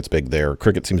if cricket's big there.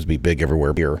 Cricket seems to be big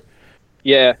everywhere here.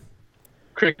 Yeah,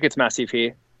 cricket's massive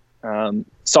here.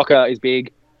 Soccer is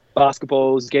big.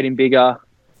 Basketball's getting bigger.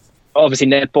 Obviously,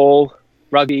 netball,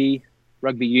 rugby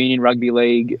union, rugby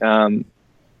league.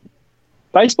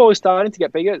 Baseball is starting to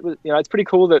get bigger. It's pretty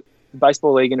cool that the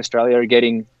baseball league in Australia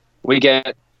we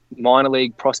get minor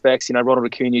league prospects. Ronald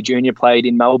Acuna Jr. played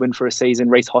in Melbourne for a season.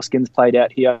 Reese Hoskins played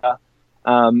out here.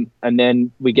 And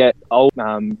then we get old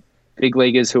big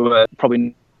leaguers who are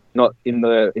probably not in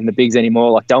the bigs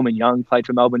anymore. Like Delman Young played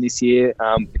for Melbourne this year.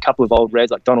 A couple of old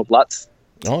Reds like Donald Lutz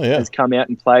has come out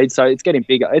and played. So it's getting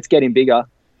bigger.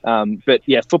 But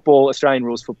yeah, football, Australian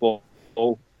rules football,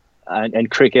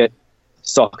 and cricket,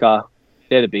 soccer,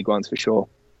 they're the big ones for sure.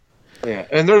 Yeah,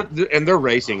 and their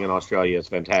racing in Australia is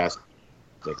fantastic.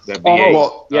 The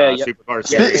Supercar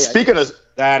series. Speaking of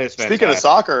that is fantastic. Speaking of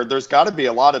soccer, there's got to be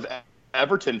a lot of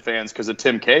Everton fans because of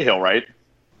Tim Cahill, right?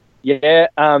 Yeah,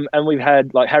 and we've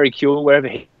had like Harry Kewell wherever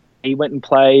he went and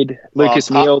played.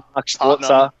 Lucas Neal, Mark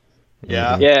Schwarzer.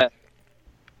 Yeah. Yeah,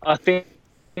 I think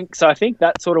so. I think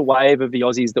that sort of wave of the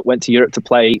Aussies that went to Europe to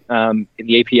play in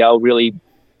the EPL really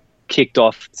kicked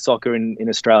off soccer in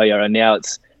Australia, and now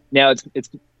it's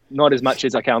not as much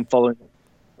as I'm following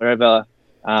wherever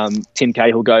Tim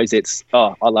Cahill goes.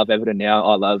 I love Everton now.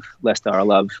 I love Leicester. I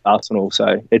love Arsenal.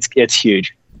 So it's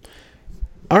huge.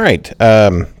 All right,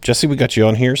 Jesse, we got you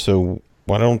on here, so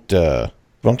why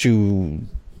don't you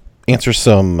answer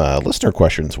some listener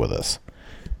questions with us?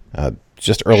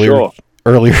 Just earlier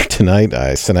tonight,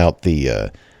 I sent out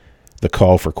the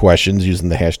call for questions using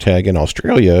the hashtag in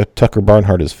Australia. Tucker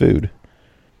Barnhart is food.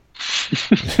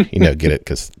 Get it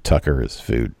because Tucker is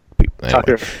food. Anyway.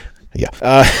 Tucker.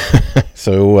 Yeah.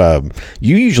 So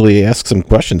you usually ask some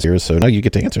questions here, so now you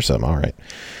get to answer some. All right.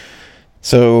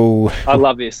 So I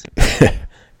love this.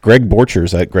 Greg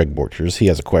Borchers at Greg Borchers, he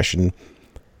has a question.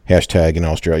 Hashtag in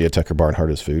Australia, Tucker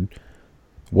Barnhart is food.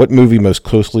 What movie most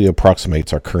closely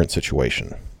approximates our current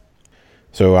situation?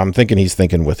 So I'm thinking he's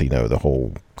thinking with, the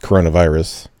whole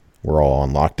coronavirus, we're all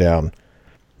on lockdown.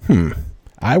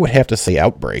 I would have to say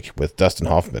Outbreak with Dustin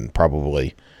Hoffman,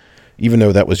 probably. Even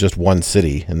though that was just one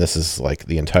city, and this is like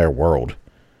the entire world.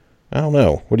 I don't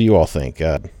know. What do you all think?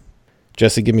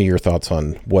 Jesse, give me your thoughts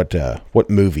on what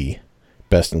movie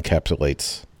best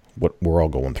encapsulates what we're all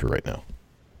going through right now.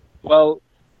 Well,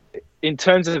 in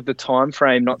terms of the time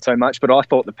frame, not so much, but I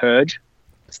thought The Purge.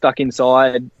 stuck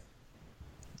inside.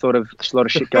 Sort of a lot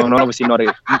of shit going on. Obviously, not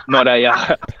a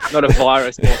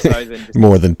virus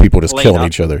more than people just clean killing up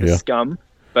each other. the Yeah, scum.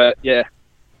 But yeah.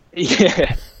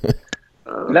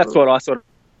 That's what I sort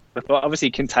of thought.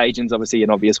 Obviously, Contagion's obviously an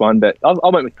obvious one, but I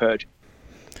went with Purge.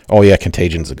 Oh yeah,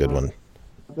 Contagion's a good one.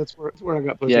 That's where I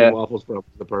got pussy and waffles from,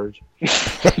 the Purge.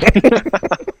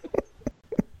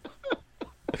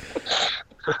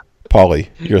 Paulie,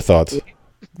 your thoughts?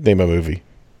 Name a movie.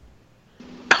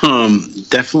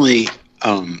 Definitely.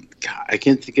 God, I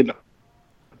can't think of the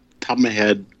top of my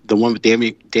head. The one with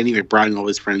Danny McBride and all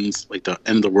his friends, like the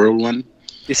End of the World one.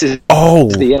 This is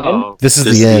the end. This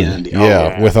is the end.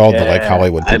 Yeah, with all the like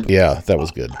Hollywood people. Yeah, that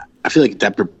was good. I feel like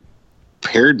that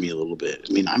prepared me a little bit.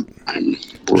 I mean, I'm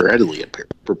readily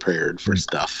prepared for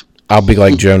stuff. I'll be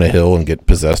like Jonah Hill and get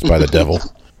possessed by the devil.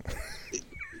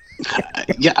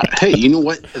 Yeah. Hey, you know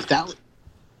what? If that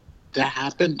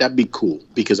happened, that'd be cool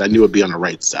because I knew I'd be on the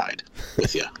right side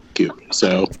with you, Coop.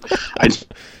 So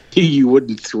you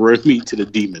wouldn't throw me to the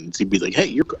demons. You'd be like, "Hey,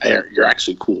 you're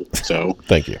actually cool." So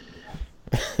thank you.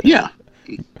 Yeah.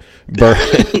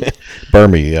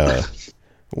 Bermie,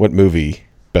 what movie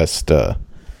best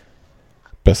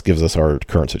gives us our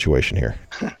current situation here?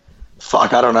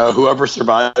 Fuck, I don't know. Whoever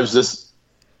survives this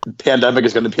pandemic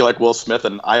is going to be like Will Smith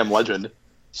and I Am Legend.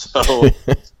 So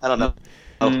I don't know.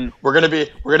 We're gonna be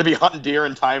hunting deer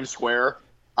in Times Square.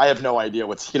 I have no idea you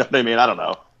know what I mean. I don't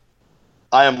know.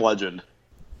 I Am Legend.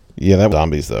 Yeah, that was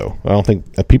zombies though. I don't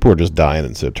think people are just dying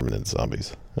instead of turning into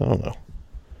zombies. I don't know.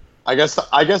 I guess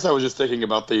I was just thinking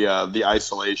about the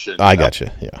isolation. I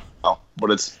gotcha. Yeah. Oh,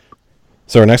 but it's.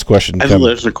 So our next question. I have a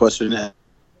listener question at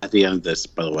the end of this,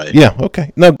 by the way. Yeah.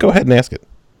 Okay. No, go ahead and ask it.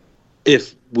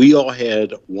 If we all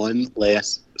had one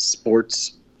last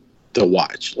sports to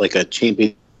watch, like a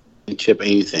championship,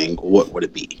 anything, what would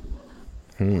it be?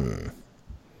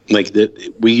 Like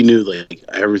we knew like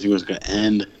everything was going to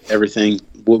end. Everything.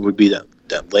 What would be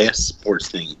that last sports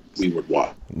thing we would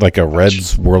watch? Like a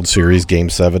Reds World Series Game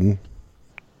 7,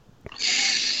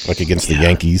 like against the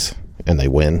Yankees, and they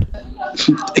win.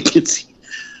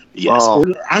 Yes, I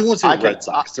want to say the Red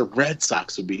Sox. The Red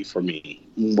Sox would be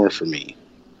more for me.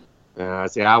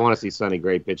 See, I want to see Sonny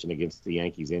Gray pitching against the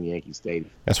Yankees in Yankee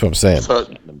Stadium. That's what I'm saying.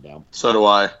 So do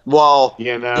I. Well,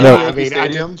 no, I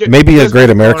mean, maybe a Great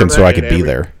American, so I could be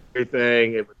there.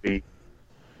 Everything it would be.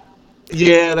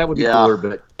 Yeah, that would be cooler.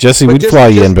 But Jesse, we'd fly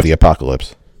you in for the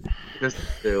apocalypse. Just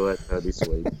do it. That'd be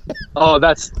sweet. Oh,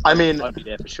 I'd be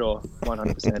there for sure,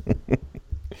 100%.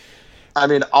 I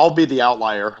mean, I'll be the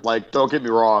outlier. Like, don't get me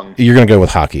wrong. You're gonna go with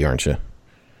hockey, aren't you?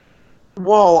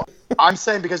 Well, I'm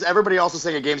saying because everybody else is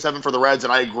saying a Game 7 for the Reds,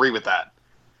 and I agree with that.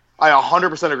 I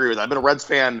 100% agree with that. I've been a Reds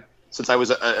fan since I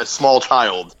was a small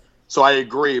child, so I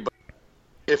agree. But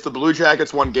if the Blue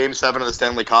Jackets won Game 7 of the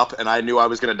Stanley Cup and I knew I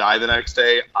was going to die the next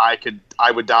day,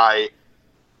 I would die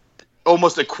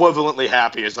almost equivalently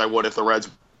happy as I would if the Reds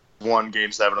won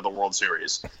Game 7 of the World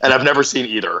Series. And I've never seen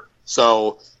either.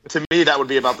 So to me, that would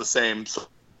be about the same,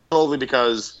 solely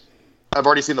because I've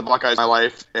already seen the Buckeyes in my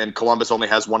life, and Columbus only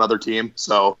has one other team,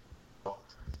 so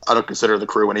I don't consider the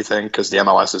Crew anything because the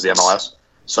MLS is the MLS.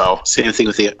 So same thing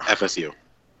with the FSU.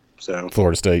 So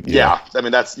Florida State. Yeah, I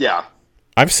mean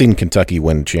I've seen Kentucky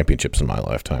win championships in my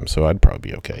lifetime, so I'd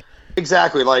probably be okay.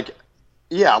 Exactly. Like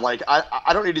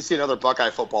I don't need to see another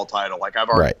Buckeye football title. Like I've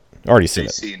already seen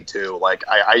it. Seen too. Like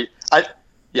I'd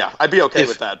be okay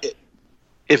with that.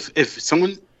 If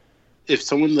someone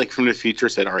like from the future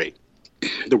said, all right,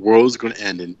 the world's going to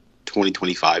end in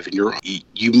 2025, and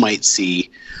you might see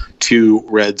 2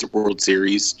 Reds World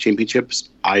Series championships,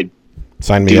 I'd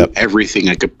sign me up. Everything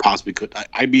I could possibly could.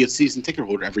 I'd be a season ticket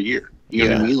holder every year. You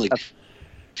know what I mean? Like,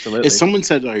 absolutely. If someone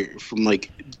said from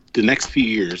like the next few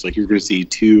years, like you're going to see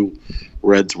 2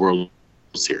 Reds World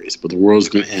Series, but the world's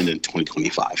going to end in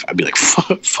 2025, I'd be like,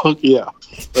 fuck yeah,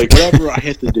 like whatever I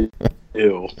have to do,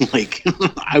 like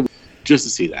I would, just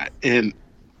to see that, and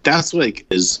that's like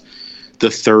is the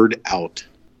third out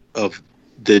of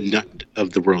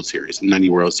the World Series, the 90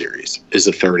 World Series is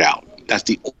the third out. That's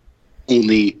the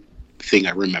only thing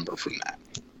I remember from that.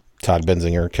 Todd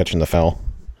Benzinger catching the foul.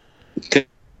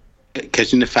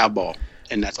 Catching the foul ball,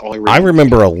 and that's all I remember. I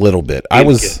remember a little bit. I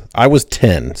was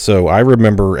 10, so I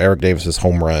remember Eric Davis's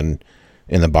home run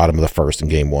in the bottom of the first in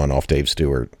Game 1 off Dave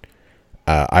Stewart.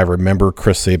 I remember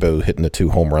Chris Sabo hitting the 2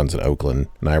 home runs in Oakland,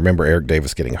 and I remember Eric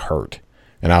Davis getting hurt,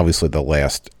 and obviously the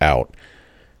last out.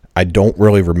 I don't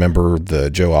really remember the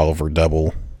Joe Oliver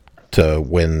double to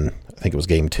win, I think it was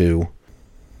Game 2.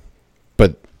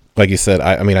 But like you said,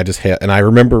 I just had, and I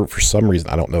remember for some reason,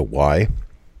 I don't know why,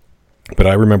 but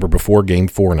I remember before Game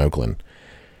 4 in Oakland,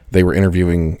 they were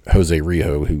interviewing Jose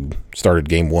Rijo, who started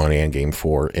game 1 and game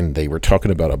 4, and they were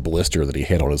talking about a blister that he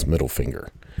had on his middle finger.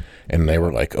 And they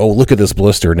were like, oh, look at this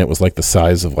blister. And it was like the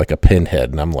size of like a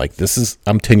pinhead. And I'm like,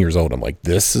 I'm 10 years old. I'm like,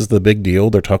 this is the big deal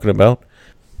they're talking about.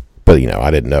 But,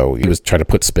 I didn't know. He was trying to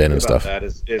put spin and stuff. That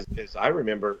is I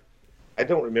remember, I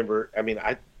don't remember. I mean,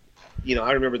 I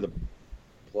remember the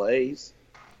plays.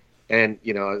 And,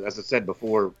 as I said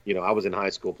before, I was in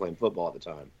high school playing football at the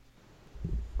time.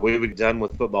 We would be done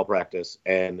with football practice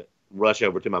and rush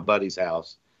over to my buddy's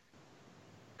house,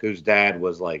 whose dad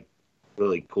was like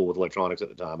really cool with electronics at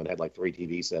the time and had like 3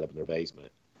 TVs set up in their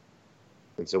basement.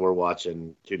 And so we're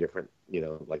watching 2 different,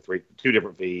 two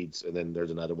different feeds. And then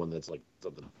there's another one that's like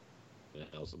something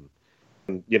else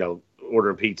and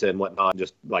ordering pizza and whatnot.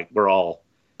 Just like we're all,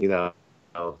 a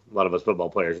lot of us football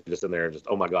players are just in there just,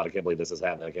 oh my God, I can't believe this is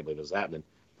happening. I can't believe this is happening.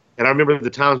 And I remember the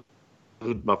times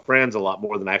with my friends a lot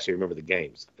more than I actually remember the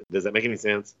games. Does that make any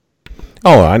sense?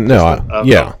 Oh, I know.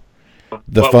 Yeah.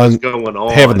 The what fun, was going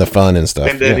on, having the fun and stuff.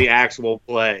 And then the actual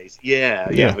plays.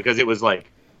 Yeah, because it was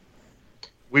like,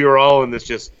 we were all in this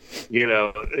just, and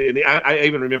I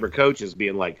even remember coaches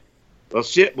being like, well,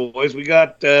 shit, boys, we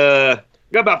got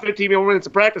about 15 more minutes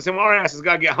of practice, and our asses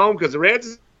got to get home because the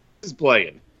Reds is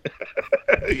playing.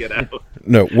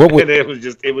 No, and it was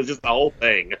just the whole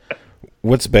thing.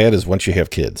 What's bad is once you have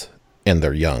kids and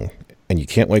they're young and you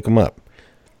can't wake them up,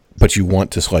 but you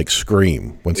want to like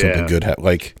scream when something good happens,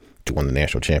 like to win the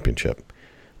national championship.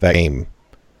 That game,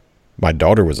 my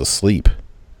daughter was asleep,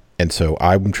 and so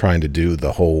I'm trying to do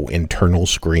the whole internal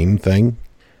scream thing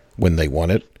when they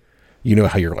won it. You know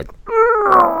how you're like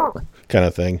kind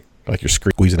of thing, like you're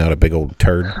squeezing out a big old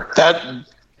turd.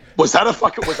 Was that a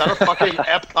fucking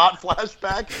Epcot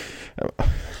flashback?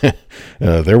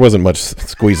 There wasn't much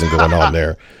squeezing going on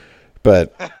there,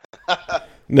 but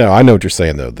no, I know what you're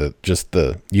saying though.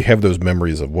 You have those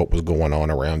memories of what was going on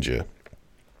around you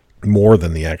more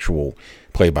than the actual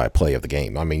play-by-play of the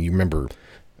game. I mean, you remember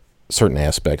certain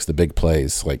aspects, the big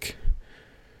plays, like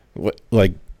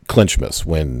Clinchmas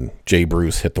when Jay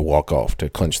Bruce hit the walk-off to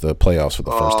clinch the playoffs for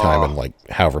the first time in like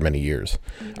however many years.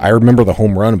 I remember the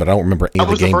home run, but I don't remember any of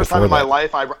the game before that. That was the first time in my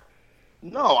life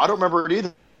No, I don't remember it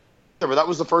either. But that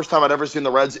was the first time I'd ever seen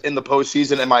the Reds in the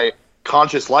postseason in my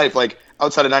conscious life, like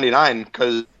outside of '99.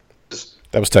 Because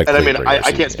that was technically. And I mean,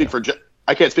 I can't speak for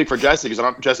Jesse because I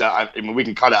don't. Jesse, I mean, we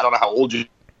can cut it. I don't know how old you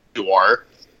are.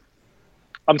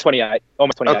 I'm 28,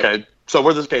 almost 28. Okay, so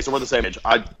we're the same age.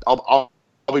 I'll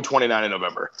be 29 in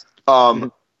November.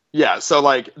 Yeah, so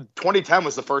like 2010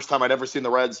 was the first time I'd ever seen the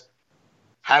Reds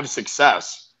have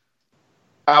success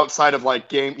outside of like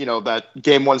that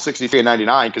game 163 and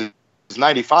 99, because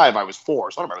 95 I was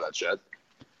 4, so I don't remember that shit.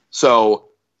 So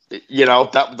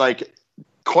that like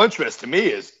Clinchmas to me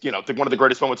is one of the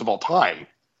greatest moments of all time.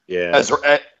 Yeah.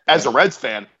 As a Reds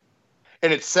fan,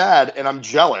 and it's sad, and I'm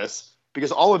jealous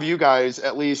because all of you guys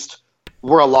at least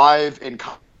were alive and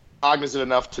cognizant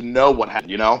enough to know what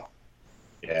happened.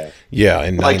 Yeah,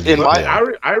 and like in my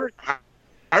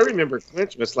I remember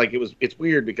Clinchmas, like it's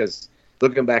weird because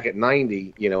looking back at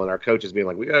 90, and our coaches being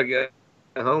like, we gotta get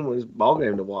home with this ball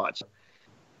game to watch,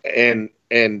 and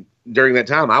during that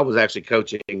time I was actually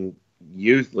coaching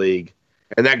youth league,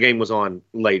 and that game was on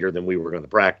later than we were going to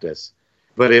practice,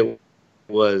 but it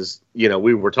was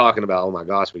we were talking about, oh my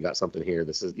gosh, we got something here.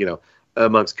 This is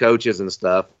amongst coaches and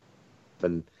stuff,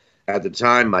 and at the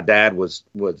time my dad was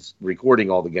recording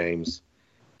all the games.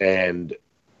 And,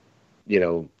 he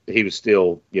was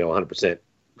still, 100%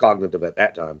 cognitive at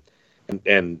that time.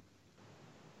 And,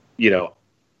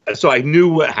 so I knew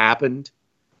what happened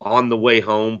on the way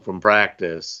home from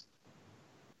practice.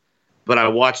 But I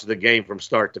watched the game from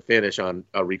start to finish on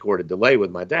a recorded delay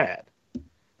with my dad,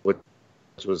 which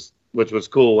was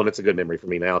cool. And it's a good memory for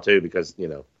me now, too, because,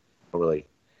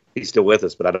 he's still with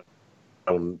us, but I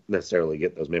don't necessarily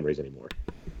get those memories anymore.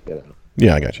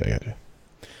 Yeah, I got you.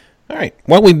 All right.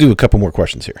 Why don't we do a couple more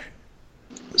questions here?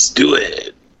 Let's do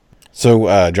it.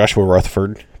 So, Joshua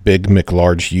Rutherford, Big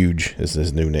McLarge Huge is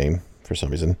his new name for some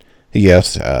reason. He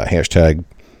asked, hashtag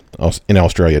in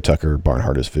Australia, Tucker,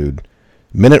 Barnhart is food.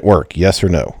 Men at Work, yes or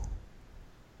no?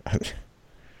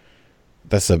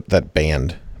 That's that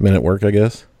band, Men at Work, I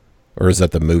guess? Or is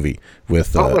that the movie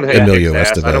with Emilio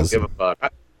Estevez? I don't give a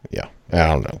fuck. Yeah, I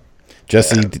don't know.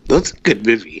 Jesse? That's a good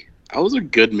movie. That was a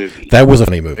good movie. That was a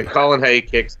funny movie. And Colin Hay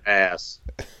kicks ass.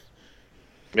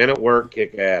 Men at Work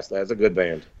kick ass. That's a good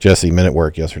band. Jesse, Men at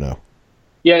Work, yes or no?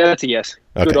 Yeah, that's a yes.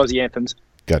 Okay. Good Aussie anthems.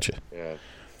 Gotcha. Yeah.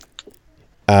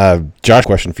 Josh,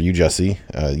 question for you, Jesse.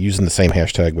 Using the same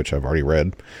hashtag, which I've already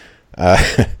read.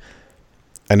 I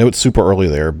know it's super early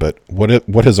there, but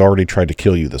what has already tried to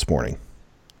kill you this morning?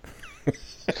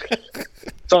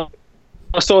 So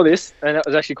I saw this, and that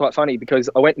was actually quite funny because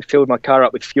I went and filled my car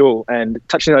up with fuel, and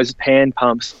touching those hand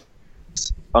pumps,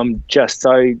 I'm just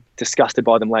so disgusted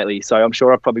by them lately. So I'm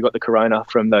sure I've probably got the corona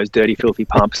from those dirty, filthy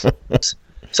pumps.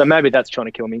 So maybe that's trying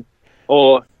to kill me.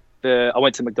 Or I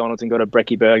went to McDonald's and got a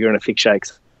brekkie burger and a thick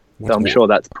shakes. So I'm sure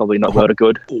that's probably not world of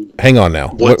good. Hang on now.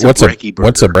 What's a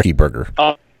brekkie burger?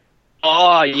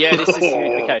 Oh yeah, this is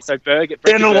huge. Okay, so brekkie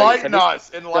Enlighten burger. us.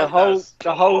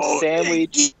 The whole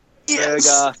sandwich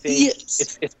burger thing.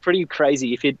 It's pretty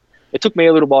crazy. It took me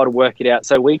a little while to work it out.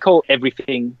 So we call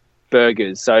everything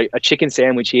burgers. So a chicken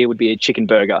sandwich here would be a chicken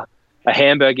burger. A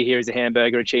hamburger here is a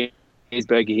hamburger. A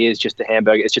cheeseburger here is just a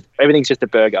hamburger. It's just everything's just a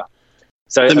burger.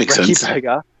 So That a makes brekkie sense.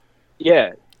 burger,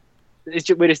 yeah.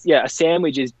 A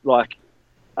sandwich is like,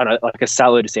 I don't know, like a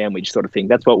salad sandwich sort of thing.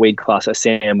 That's what we'd class a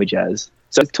sandwich as.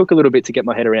 So it took a little bit to get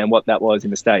my head around what that was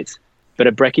in the States. But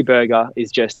a brekkie burger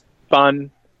is just bun,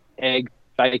 egg,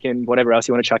 bacon, whatever else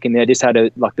you want to chuck in there. Just had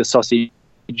the sausage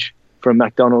from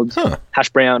McDonald's, hash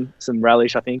brown, some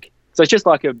relish, I think. So it's just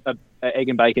like a egg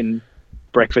and bacon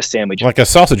breakfast sandwich. Like a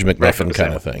sausage McMuffin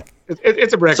kind of thing.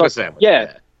 It's a breakfast sandwich.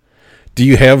 Yeah. Do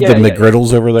you have the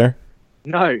McGriddles over there?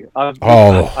 No.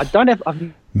 I don't have...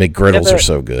 McGriddles are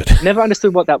so good. Never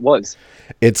understood what that was.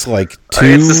 It's like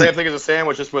It's the same thing as a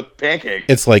sandwich, just with pancakes.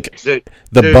 It's like Dude,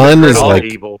 the bun is McGriddles like are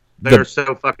evil. They're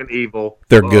so fucking evil.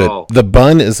 they're good. Oh. The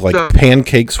bun is like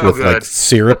pancakes with good. like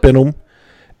syrup in them,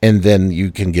 and then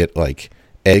you can get like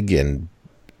egg and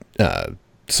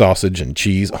sausage and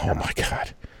cheese. Oh my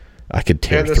god, I could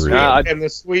tear through it. And the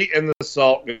sweet and the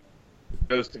salt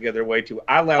goes together way too.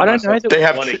 I don't know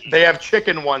that They have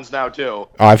chicken ones now too. Oh,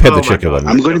 I've had the chicken one.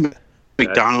 I'm going to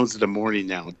McDonald's in the morning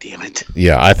now. Damn it.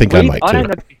 Yeah, I think I might too. I don't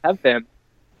know if we have them.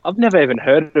 I've never even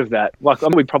heard of that. Like,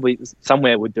 we probably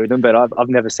somewhere would do them, but I've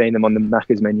never seen them on the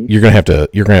Macca's menu. You're gonna have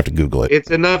to Google it.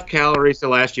 It's enough calories to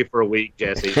last you for a week,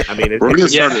 Jesse. I mean, We're gonna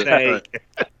start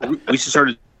we should start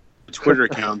a Twitter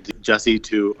account, Jesse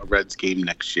to a Reds game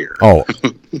next year. Oh,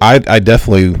 I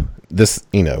definitely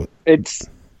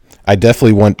I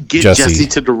definitely want Get Jesse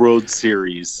to the Road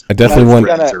Series. I definitely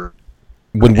want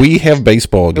when we have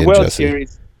baseball again, the World Jesse.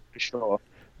 Series for sure.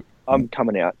 I'm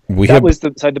coming out.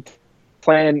 The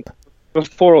plan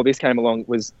before all this came along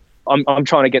was I'm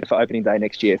trying to get for opening day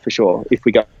next year for sure if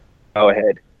we go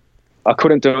ahead. I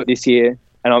couldn't do it this year,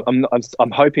 and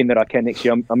I'm hoping that I can next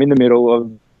year. I'm in the middle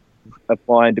of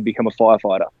applying to become a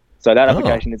firefighter, so that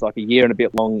application is like a year and a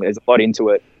bit long. There's a lot into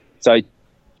it, so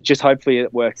just hopefully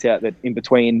it works out that in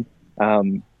between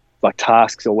like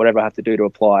tasks or whatever I have to do to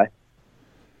apply,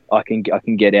 I can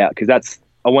get out because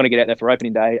I want to get out there for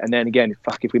opening day, and then again,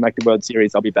 if we make the World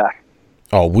Series, I'll be back.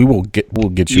 Oh, we'll get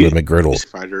you a McGriddle.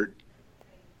 Fighter?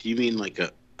 Do you mean like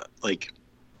an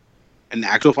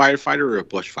actual firefighter or a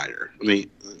bush fighter? I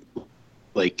mean,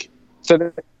 like.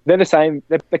 So they're the same.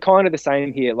 They're kind of the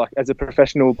same here. Like as a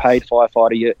professional paid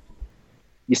firefighter,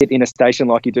 you sit in a station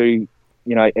like you do,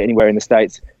 anywhere in the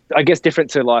States. I guess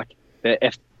different to like the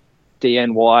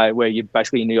FDNY where you're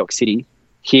basically in New York City.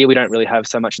 Here we don't really have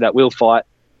so much of that. We'll fight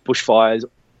bushfires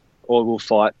or we'll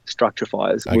fight structure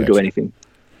fires. We'll do anything.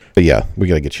 But yeah, we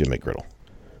got to get you a McGriddle.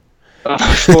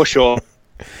 For sure.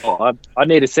 I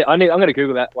need to see. I'm going to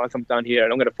Google that once I'm done here,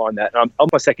 and I'm going to find that. And I'm on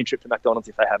my second trip to McDonald's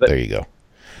if they have it. There you go.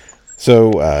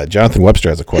 So Jonathan Webster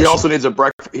has a question. He also needs a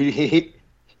breakfast. He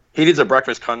needs a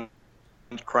breakfast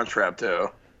crunch wrap too.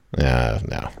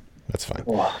 No, that's fine.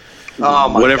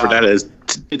 Whatever that is.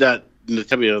 That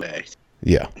tell me another day.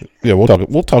 Yeah.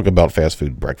 We'll talk about fast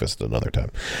food breakfast another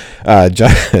time.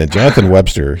 Jonathan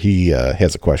Webster, he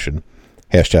has a question.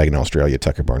 Hashtag in Australia,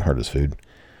 Tucker Barnhart is food.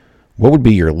 What would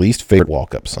be your least favorite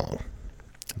walk-up song?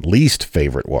 Least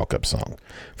favorite walk-up song.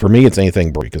 For me, it's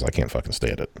anything bro because I can't fucking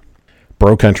stand it.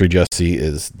 Bro country, Jesse,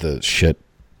 is the shit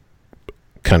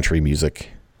country music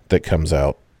that comes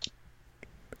out.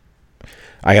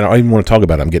 I don't even want to talk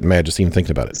about it. I'm getting mad just even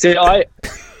thinking about it. See,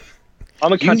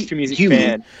 I'm a country music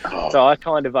fan, so I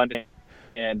kind of understand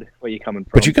where you're coming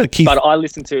from. But you got Keith. But I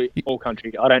listen to all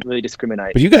country. I don't really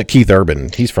discriminate. But you got Keith Urban.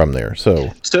 He's from there,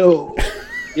 so.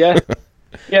 Yeah.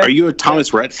 Are you a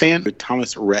Thomas Rhett fan? A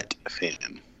Thomas Rhett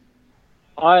fan?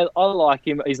 I like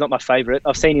him. He's not my favorite.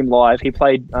 I've seen him live. He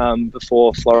played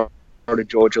before Florida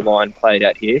Georgia line played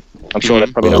out here. I'm sure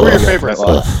that's probably not. Who are your favorites?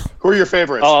 Who are your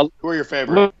favorites? Who are your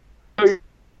favorites?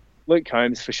 Luke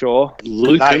Combs for sure.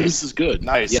 Luke Combs is good.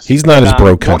 Nice. Yes. He's not as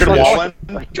bro country.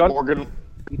 Morgan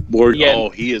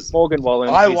Wallen. He is. Morgan Wallen.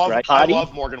 I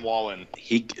love Morgan Wallen.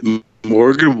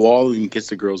 Morgan Wallen gets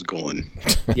the girls going.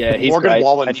 Yeah, he's Morgan great.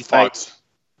 Wallen and his fucks.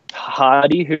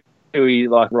 Hardy, who he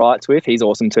like writes with, he's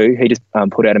awesome too. He just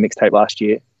put out a mixtape last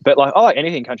year. But like, I like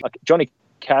anything country. Like Johnny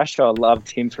Cash. I loved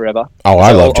him forever. Oh,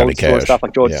 I love old Johnny school Cash. stuff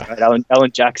like George Yeah. Strait,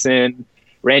 Alan Jackson,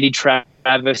 Randy Travis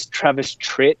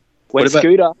Tritt, What Wet about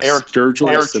Scooter.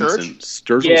 Sturgill Eric Simpson? Church?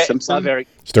 Sturgill Yeah, Simpson? love Eric.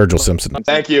 Sturgill Simpson.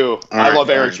 Thank you. I right, love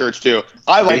Eric all right. Church too.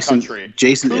 I like Jason, country.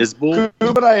 Jason Isbell.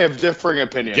 Coop and I have differing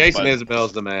opinions. Jason but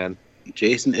Isabel's the man.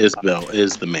 Jason Isbell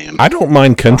is the man. I don't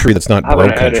mind country that's not I haven't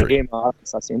bro heard of country. him.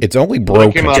 I've seen. It's only bro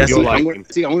Look him up, country. Jesse, you'll like him.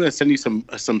 I'm going to send you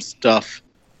some stuff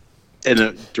in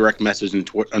a direct message on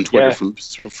Twitter Yeah.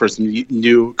 for some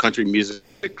new country music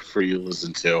for you to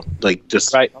listen to. Like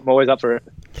just Great. I'm always up for it.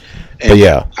 But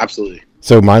yeah, absolutely.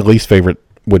 so my least favorite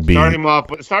would be Start him off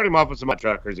with some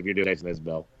truckers if you're doing Jason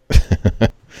Isbell.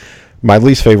 my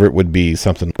least favorite would be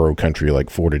something bro country like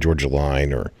Florida Georgia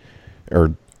Line or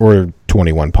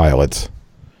 21 Pilots.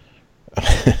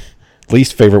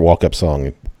 Least favorite walk up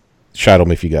song. Shout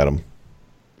 'em if you got 'em.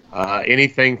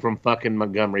 Anything from fucking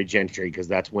Montgomery Gentry, because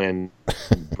that's when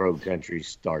pro country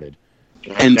started.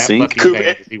 And That sync. fucking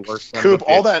band is the worst son of a Coop,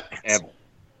 all bitch that. ever.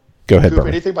 Go ahead, Coop, Bermie.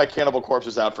 anything by Cannibal Corpse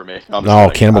is out for me. I'm just No,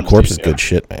 kidding. Cannibal I'm just Corpse is teasing good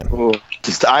shit, man. Ooh.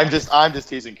 I'm just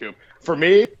teasing Coop. For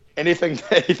me, anything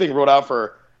wrote out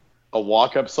for a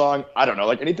walk-up song, I don't know,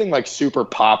 like anything like super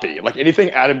poppy, like anything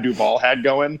Adam Duvall had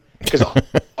going, because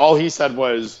all he said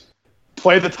was,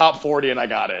 "Play the top 40 and I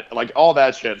got it." Like all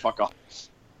that shit, fuck off.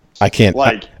 I can't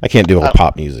Like, I can't deal with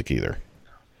pop music either.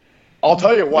 I'll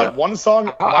tell you what, one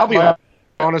song. I'll be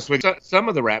honest with you. Some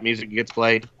of the rap music gets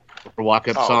played for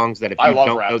walk-up Oh, songs that if I you love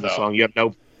don't rap, know the though. song, you have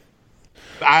no.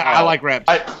 I like rap.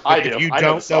 I But do. if you I don't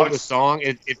know the songs. song,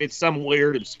 if it's some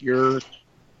weird, obscure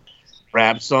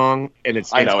rap song and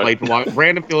it's I know played it. for walk,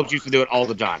 Brandon Phillips used to do it all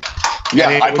the time. Yeah,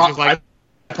 And it I was just like,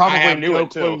 I probably I have knew no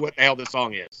it clue too. what the hell this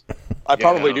song is. I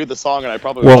probably know. knew the song, and I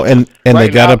probably Well, and they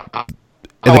Right got to now,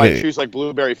 and how I they, choose like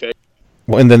Blueberry Fake.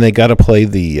 well, and then they got to play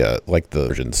the like the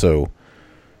version. So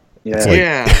Yeah. It's like-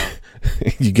 Yeah,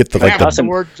 you get the half like the the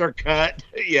words are cut.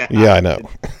 Yeah, yeah, I know.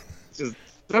 It's just,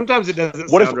 sometimes it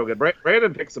doesn't What sound if- real good.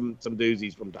 Brandon picked some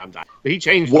doozies from time to time, but he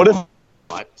changed. What a if-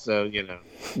 lot, so you know.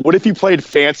 What if you played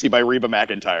 "Fancy" by Reba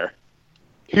McEntire?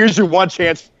 Here's your one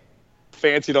chance.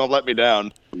 Fancy, don't let me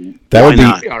down. That Why would be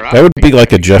not? All right. that would be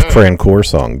like a Jeff Good. Francoeur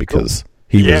song because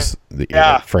he Yeah. was the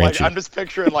Yeah, like, Franchi. I'm just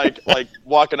picturing like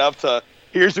walking up to.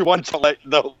 Here's your one chance.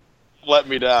 Let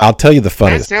me down. I'll tell you the That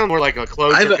funniest. sounds more like a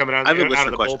closer I have a- coming out, I have a out listener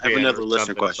of the question. I have bullpen another or listener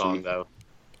something question. Song, though.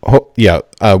 Oh, yeah,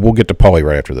 we'll get to Paulie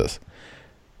right after this.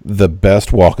 The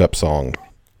best walk-up song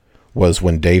was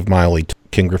when Dave Miley took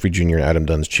Ken Griffey Jr. and Adam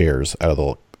Dunn's chairs out of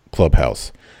the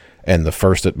clubhouse. And the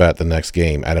first at bat the next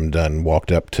game, Adam Dunn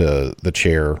walked up to the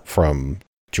chair from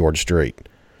George Strait.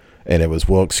 And it was,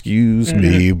 well, excuse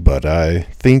me, but I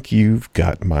think you've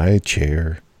got my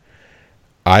chair.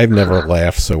 I've never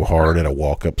laughed so hard at a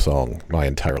walk-up song my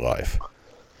entire life.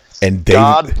 And Dave,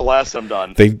 God bless him,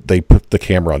 Dunn. they put the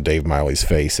camera on Dave Miley's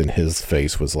face, and his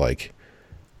face was like,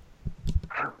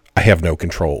 I have no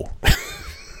control.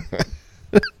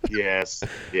 Yes,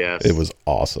 yes. It was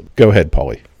awesome. Go ahead,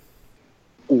 Paulie.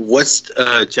 What's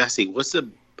Jesse? What's the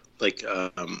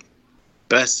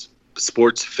best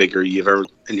sports figure you've ever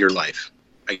in your life?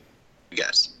 I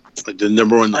guess like the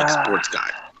number one like sports guy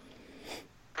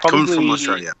coming from Probably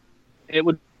Australia. it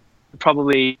would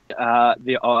probably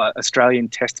the Australian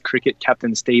Test cricket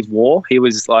captain Steve Waugh. He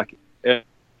was like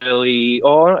early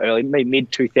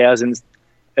mid 2000s.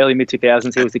 Early mid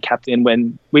 2000s, he was the captain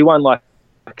when we won like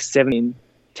 7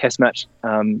 Test match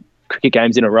cricket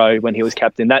games in a row. When he was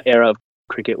captain, that era of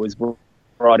cricket was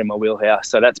right in my wheelhouse.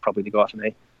 So that's probably the guy for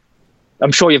me.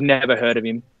 I'm sure you've never heard of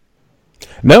him.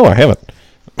 No, I haven't.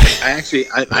 I actually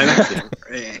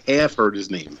have heard his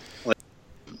name.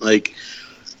 Like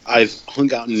I've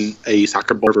hung out in a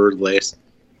soccer bar for the last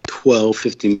 12,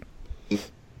 15,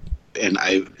 and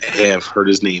I have heard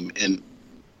his name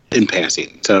in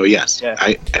passing. So yes, Yeah.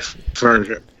 I've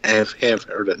heard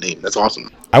that name. That's awesome.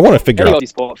 I want to figure Any out. Aussie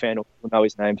sport fan will know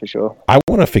his name for sure. I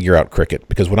want to figure out cricket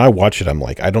because when I watch it, I'm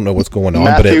like, I don't know what's going on,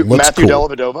 but it looks Matthew cool.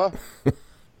 Dellavedova.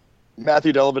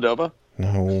 Matthew Dellavedova.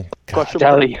 No, God. Question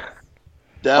mark? Daly.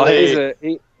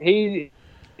 Dally.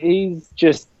 He's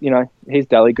just, he's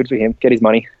Daly. Good for him. Get his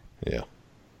money. Yeah.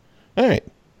 All right.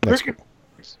 That's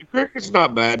Cricket's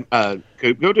not bad.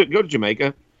 Coop, go to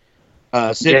Jamaica.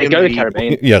 Sit Yeah, in go to the the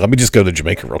Caribbean. Yeah, let me just go to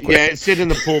Jamaica real quick. Yeah, sit in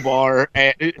the pool bar.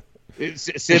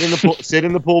 Sit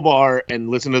in the pool bar and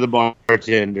listen to the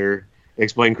bartender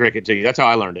explain cricket to you. That's how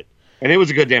I learned it, and it was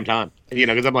a good damn time.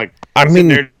 Because I'm like, I sitting mean,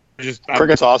 there just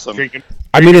Cricket's awesome. drinking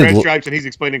I mean, red it, stripes, and he's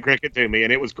explaining cricket to me,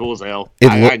 and it was cool as hell. It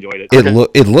I loo- enjoyed it.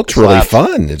 it looks really Slaps.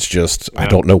 fun. It's just I Yeah.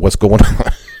 don't know what's going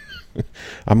on.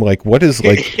 I'm like, what is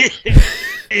like?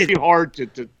 It's hard to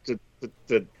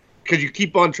because you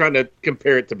keep on trying to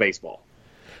compare it to baseball.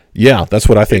 Yeah, that's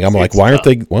what I think. I'm like, why aren't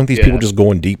these people Yeah. just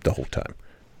going deep the whole time?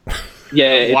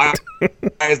 Yeah, Why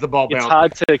is the ball it's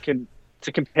bouncing? hard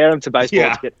to compare them to baseball.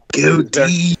 Yeah. To get, Go it's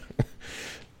very- deep.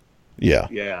 Yeah.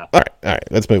 Yeah. All right,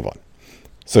 let's move on.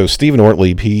 So Stephen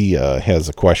Ortlieb, he has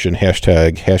a question,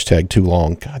 hashtag too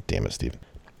long. God damn it, Stephen.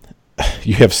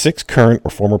 You have 6 current or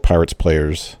former Pirates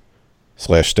players /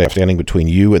 staff standing between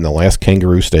you and the last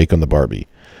kangaroo steak on the Barbie.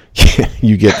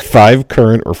 You get 5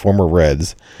 current or former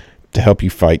Reds to help you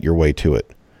fight your way to it.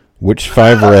 Which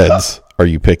 5 Reds are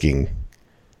you picking?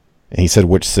 And he said,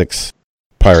 which 6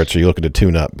 Pirates are you looking to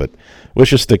tune up? But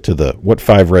let's just stick to what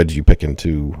 5 Reds you picking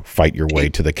to fight your way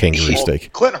to the kangaroo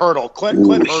steak. Clint Hurdle. Clint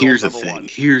Ooh, Hurdle's here's the number thing. one.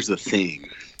 Here's the thing.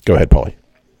 Go ahead, Paulie.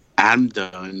 Adam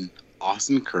Dunn,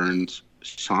 Austin Kearns,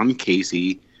 Sean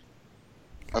Casey.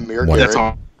 Amir One. That's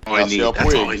Garrett. all I need. Yasiel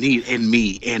That's all Puig. I need. And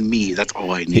me. That's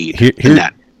all I need. Here- and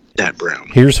that Brown.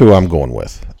 Here's who I'm going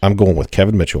with. I'm going with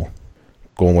Kevin Mitchell.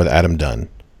 Going with Adam Dunn.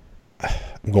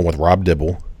 I'm going with Rob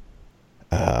Dibble.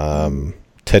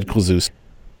 Ted Klazus.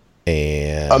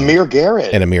 And Amir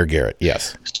Garrett. And Amir Garrett,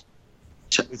 yes.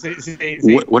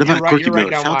 What about Corky you're right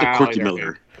Miller? down Shout out my to Corky alley there,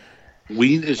 Miller.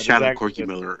 We need to shout out exactly Corky it.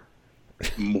 Miller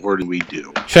more than we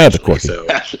do. Shout out to Corky. So,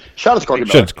 Shout out to Corky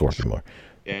Shout Miller. out to Corky Moore.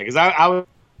 Yeah, because I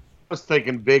was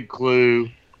thinking Big Clue,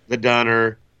 the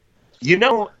Dunner. You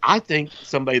know, I think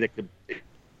somebody that could,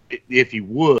 if he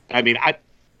would. I mean, I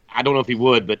don't know if he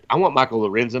would, but I want Michael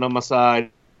Lorenzen on my side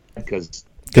because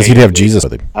Because he'd have Jesus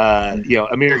with him.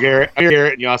 Amir Garrett, and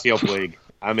Yasiel Puig.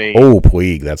 I mean, Oh,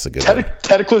 Puig, that's a good one.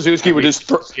 Ted Klaczewski would just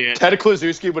Shit. Ted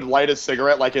Klaczewski would light a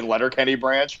cigarette like in Letterkenny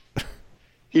Branch.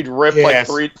 He'd rip Yes.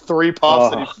 like three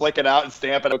puffs and he'd flick it out and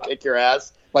stamp it and kick your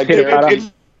ass. Like Pitter dude, patter. it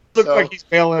looked So- like he's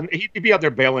bailing. He'd be out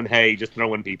there bailing hay, just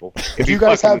throwing people. If you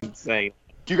guys have- insane.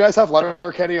 do you guys have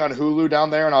Letterkenny on Hulu down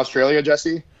there in Australia,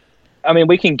 Jesse? I mean,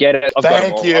 we can get it. I've got them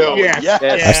Thank all. you. I've got Yes. Yes.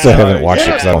 Yeah. I still haven't watched it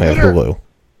because I don't have Pitter- Hulu.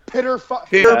 Pitter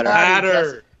Pitter patter.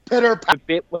 patter. Pitter a patter.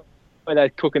 bit where they're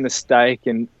cooking the steak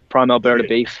and prime Alberta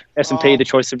beef. S&P, the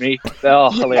choice of me. Oh,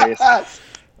 hilarious. Yes.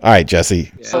 All right,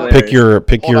 Jesse. Yeah. Pick your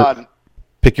Hold on.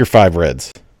 pick your 5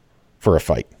 Reds for a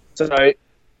fight. So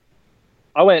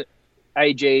I went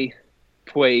AG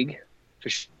Puig for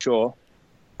sure.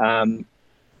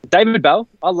 David Bell,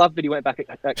 I love that he went back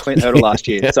at Clint Hurdle last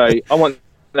year. Yeah. So I want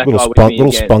that Little guy with spunk, me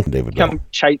little again. spunk, David Bell.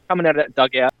 Coming out of that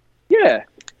dugout. Yeah.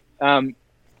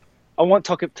 I want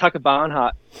Tucker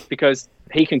Barnhart because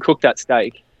he can cook that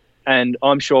steak. And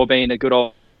I'm sure being a good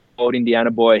old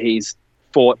Indiana boy, he's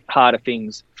fought harder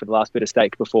things for the last bit of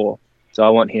steak before. So I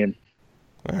want him.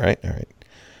 All right.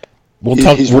 We'll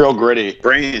talk. He's real gritty.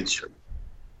 Branch.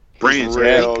 He's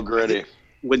real gritty.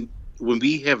 When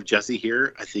we have Jesse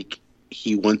here, I think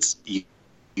he wants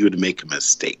you to make a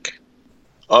mistake.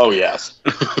 Oh yes.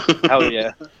 Hell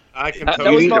yeah. I can That You was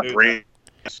totally need my- a do branch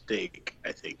steak,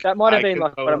 I think. That might have I been can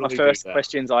like one of my totally do first that.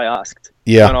 questions I asked.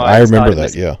 Yeah, when I remember started that.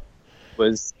 listening. Yeah.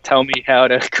 Was tell me how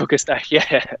to cook a steak.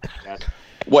 Yeah.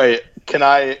 Wait, can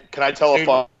I tell a Dude,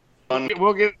 fun?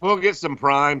 We'll get some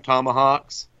prime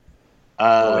tomahawks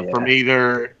Yeah. from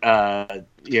either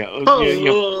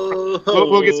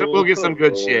we'll get some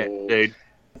good shit, dude.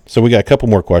 So we got a couple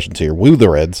more questions here. Woo the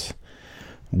Reds.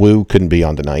 Woo couldn't be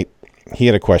on tonight. He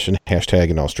had a question. Hashtag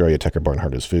in Australia, Tucker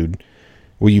Barnhart is food.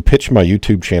 Will you pitch my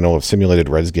YouTube channel of simulated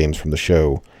Reds games from the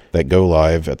show that go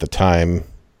live at the time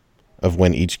of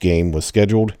when each game was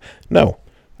scheduled? No.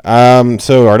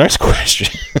 So our next question.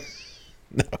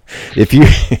 No. If you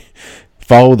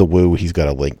follow the Woo, he's got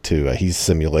a link to. He's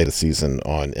simulated season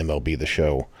on MLB The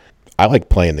Show. I like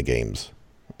playing the games.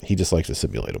 He just likes to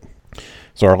simulate them.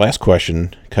 So our last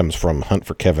question comes from Hunt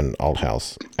for Kevin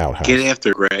Outhouse. Get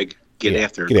after Greg. Get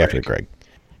after it, Greg.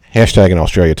 Hashtag in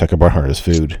Australia, Tucker Barnhart is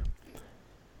food.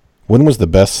 When was the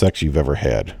best sex you've ever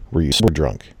had? Were you super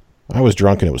drunk? I was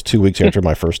drunk and it was 2 weeks after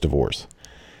my first divorce.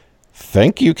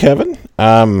 Thank you, Kevin.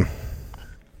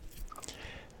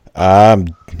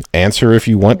 Answer if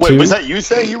you want Wait, to. was that you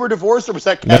saying you were divorced, or was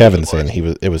that Kevin Kevin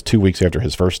saying it was 2 weeks after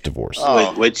his first divorce.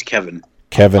 Oh. Which Kevin?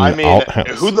 Kevin I mean, Althouse.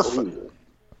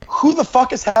 who the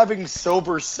fuck is having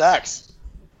sober sex?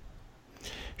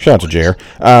 Shout out to Jer.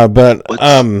 But What?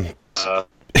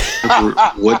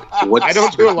 I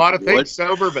don't do a lot of things what-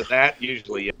 sober, but that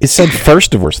usually. it said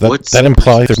first divorce. That What's-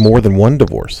 implies there's more than one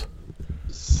divorce.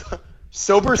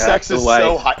 Sober sex is away.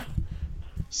 so high.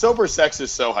 Sober sex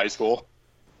is so high school.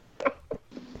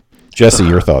 Jesse,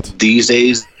 your thoughts? These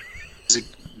days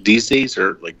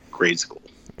are like grade school.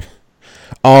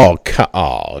 Oh,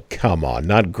 come on.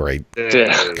 Not great.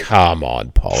 Yeah. Come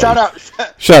on, Paulie. Shout out.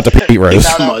 Shout out to Pete Rose.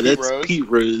 Shout Come out on, Pete that's Rose. Pete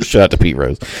Rose. Shout out to Pete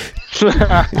Rose.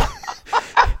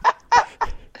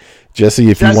 Jesse,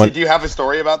 if Jesse, you want. do you have a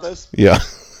story about this? Yeah.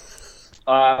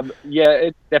 Yeah,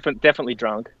 it definitely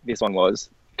drunk. This one was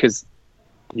because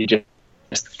you're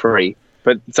just free.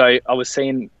 But so I was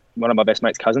seeing one of my best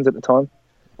mate's cousins at the time.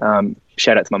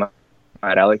 Shout out to my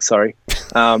mate Alex. Sorry.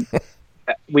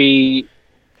 We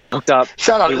hooked up.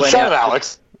 Shout out,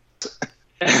 Alex.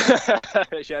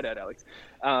 Shout out, Alex.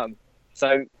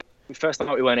 So first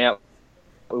night we went out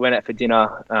for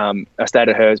dinner. I stayed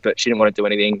at hers, but she didn't want to do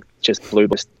anything. Just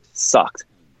sucked.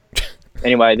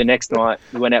 Anyway, the next night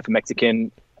we went out for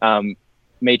Mexican.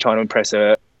 Me trying to impress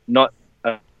her. Not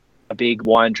a big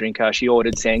wine drinker. She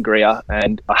ordered sangria,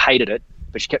 and I hated it.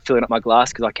 But she kept filling up my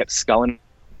glass because I kept sculling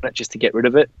it just to get rid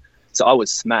of it. So I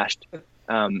was smashed.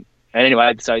 And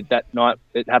anyway, so that night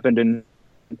it happened, and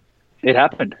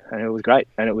it was great,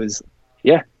 and it was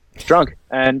drunk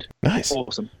and nice,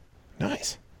 awesome,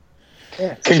 nice.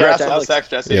 Yeah, congrats on the sex,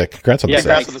 Jesse. Yeah, congrats on the sex.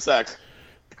 Congrats on the sex.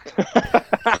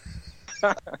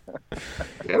 I've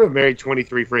been married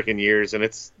 23 freaking years, and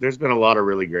there's been a lot of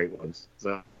really great ones.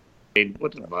 So, I mean,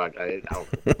 what the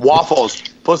fuck? Waffles.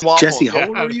 Plus waffles. Jesse, how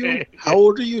old are you? How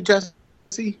old are you,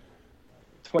 Jesse?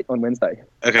 On Wednesday.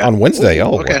 Okay. On Wednesday.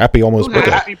 Oh, Okay. Happy almost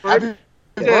birthday. Happy birthday.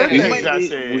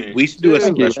 We should do a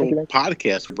Thank you. special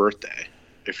podcast for birthday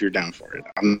if you're down for it.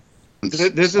 This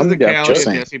is the down. Callie Just and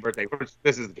saying. Jesse birthday.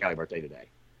 This is the Callie birthday today.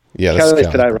 Yeah, this is Callie's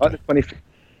Callie's today, birthday. right? The 25th.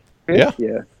 Yeah.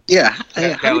 Yeah. Yeah. Hey,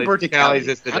 happy Callie's- birthday, Callie's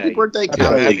Callie. is today. Happy birthday, Happy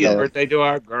Callie. Happy again. birthday to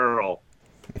our girl.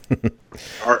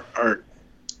 Our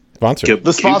Sponsor.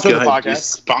 The sponsor of the podcast.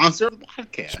 Sponsor of the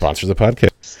podcast. Sponsors the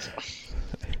podcast.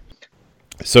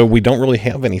 So we don't really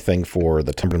have anything for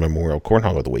the Tom Burnham Memorial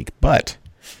Cornhole of the Week, but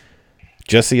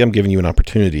Jesse, I'm giving you an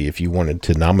opportunity if you wanted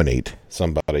to nominate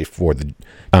somebody for the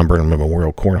Tom Burnham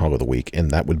Memorial Cornhole of the Week, and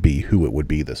that would be who it would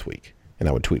be this week, and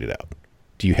I would tweet it out.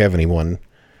 Do you have anyone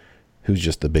who's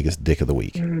just the biggest dick of the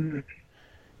week? Even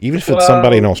if it's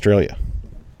somebody in Australia.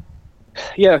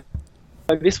 Yeah.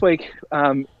 So this week,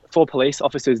 4 police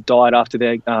officers died after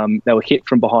they were hit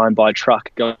from behind by a truck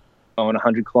going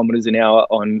 100 kilometers an hour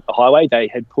on a highway. They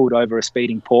had pulled over a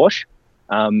speeding Porsche,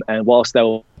 and whilst they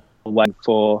were waiting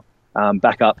for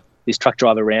backup, this truck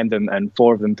driver rammed them, and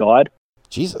 4 of them died.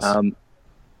 Jesus.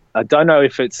 I don't know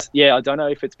if it's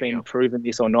been proven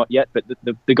this or not yet, but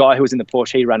the guy who was in the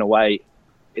Porsche, he ran away.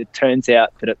 It turns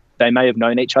out that they may have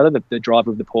known each other, the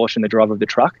driver of the Porsche and the driver of the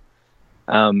truck.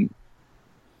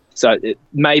 So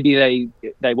maybe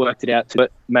they worked it out,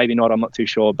 but maybe not. I'm not too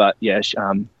sure. But yeah,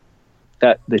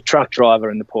 that the truck driver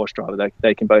and the Porsche driver,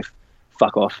 they can both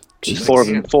fuck off. Jesus. 4 of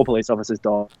them, 4 police officers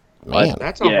died. Man.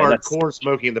 That's a hardcore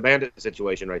Smokey and the Bandit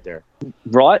situation right there.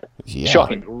 Right? Yeah.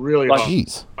 Shocking. Like, really Like,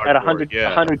 Jeez. At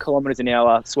 100 kilometers an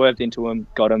hour, swerved into him,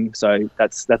 got him. So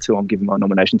that's who I'm giving my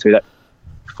nomination to. That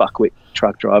fuckwit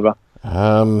truck driver.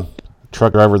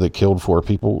 Truck driver that killed 4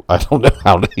 people. I don't know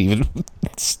how to even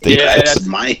state Yeah, that.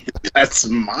 That's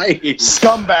my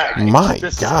Scumbag. My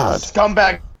This God.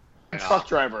 Scumbag truck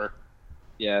driver.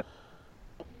 Yeah.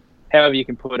 However you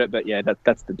can put it, but yeah,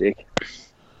 that's the dick.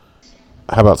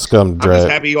 How about scum I'm just drag?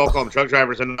 happy you all call them truck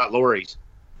drivers and not lorries.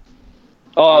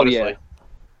 Oh, honestly. yeah.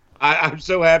 I'm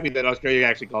so happy that Australia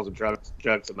actually calls them trucks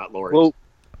and not lorries. Well,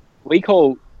 we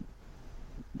call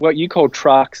what you call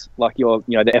trucks, like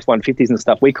the F-150s and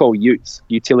stuff. We call utes,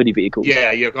 utility vehicles.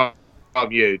 yeah, you call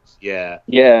them utes. Yeah,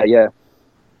 Yeah.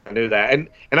 I knew that, and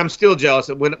I'm still jealous.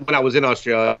 When I was in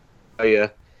Australia,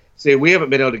 see, we haven't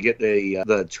been able to get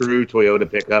the true Toyota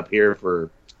pickup here for.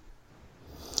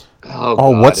 Oh,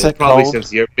 God, what's that probably called? since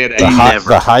the mid The, '80s.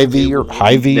 the Hy-Vee or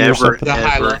Hy-Vee or Never, something? The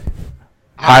ever.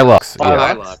 Hilux.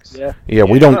 Yeah. Hilux. Yeah. Yeah,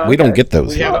 we don't get those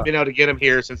We here. haven't been able to get them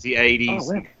here since the '80s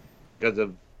Oh, wow. because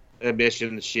of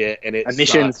emissions shit, and it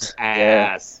Emissions, sucks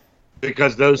ass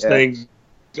because those Yeah. things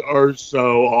are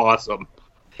so awesome.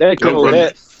 They're Go cool. run They're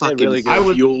that fucking really good. I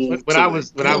was fuel when to I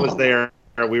was the- there.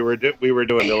 We were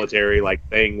doing military like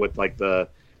thing with like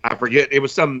I forget, it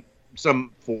was some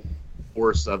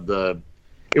force of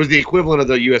it was the equivalent of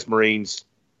the U.S. Marines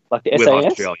Like the with SAS?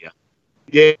 Australia.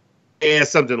 Yeah,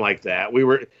 something like that. We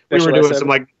were Special doing air some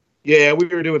we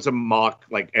were doing some mock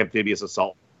like amphibious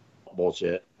assault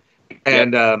bullshit,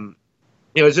 and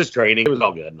it was just training. It was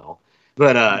all good and all,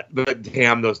 but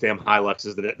damn, those damn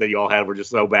Hiluxes that you all had were just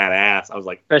so badass. I was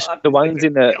like, Especially the ones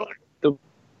in the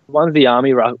ones the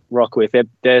army rock with.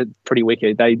 They're pretty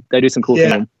wicked. They do some cool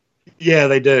things. Yeah,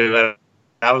 they do. And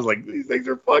I was like, these things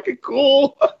are fucking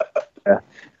cool. Yeah.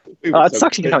 It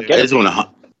sucks you can't I get just want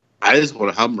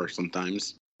a Hummer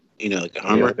sometimes. Like a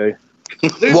Hummer. Yeah,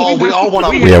 Well, we all want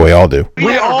to. Yeah, we all do.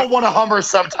 We all want a Hummer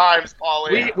sometimes,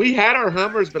 Paulie. We had our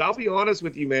Hummers, but I'll be honest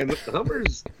with you, man. The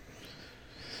Hummers,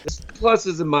 there's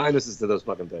pluses and minuses to those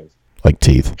fucking things. Like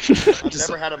teeth. I've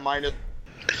never had a minus.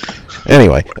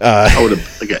 Anyway, I would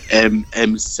have like a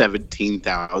M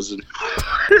 17,000.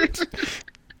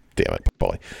 Damn it,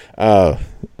 Paulie. All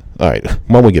right,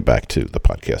 when we get back to the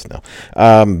podcast now.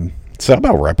 So how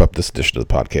about wrap up this edition of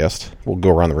the podcast? We'll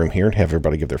go around the room here and have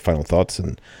everybody give their final thoughts.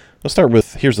 And let's start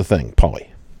with, here's the thing, Paulie.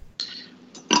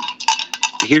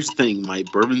 Here's the thing. My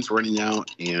bourbon's running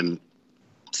out, and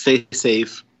stay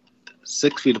safe,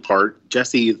 6 feet apart.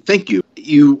 Jesse, thank you.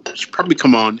 You should probably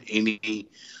come on any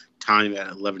time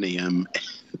at 11 a.m.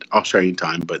 Australian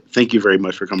time, but thank you very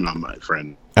much for coming on, my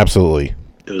friend. Absolutely.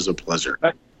 It was a pleasure.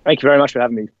 Thank you very much for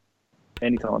having me.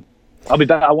 Anytime. I'll be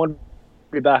back. I want to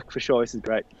be back for sure. This is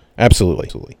great.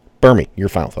 Absolutely. Bermie, your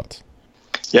final thoughts.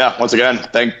 Yeah, once again,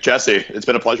 thank Jesse. It's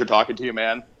been a pleasure talking to you,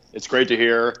 man. It's great to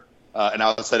hear an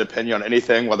outside opinion on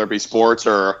anything, whether it be sports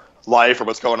or life or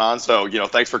what's going on. So,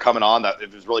 thanks for coming on.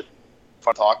 It was really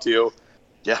fun to talk to you.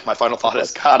 Yeah, my final thought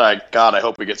is, God, I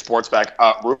hope we get sports back.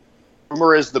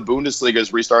 Rumor is the Bundesliga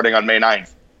is restarting on May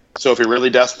 9th. So if you're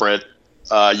really desperate,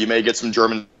 you may get some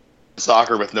German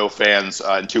soccer with no fans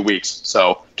in 2 weeks.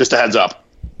 So just a heads up.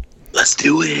 Let's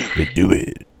do it. Let's do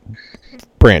it.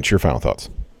 Branch, your final thoughts.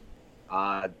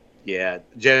 Yeah,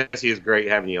 Jesse, is great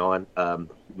having you on,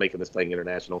 making this thing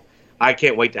international. I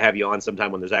can't wait to have you on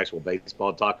sometime when there's actual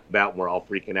baseball to talk about, and we're all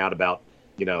freaking out about,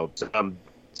 some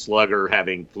slugger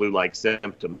having flu-like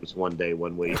symptoms one day,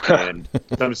 1 week, and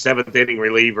some seventh inning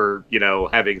reliever,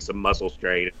 having some muscle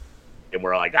strain, and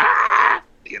we're like,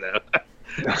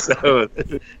 So,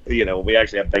 we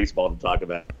actually have baseball to talk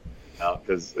about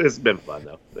because it's been fun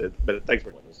though. But thanks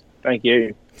for joining us. Thank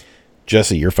you.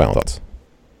 Jesse, your final thoughts.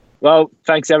 Well,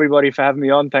 thanks everybody for having me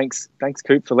on. Thanks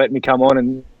Coop for letting me come on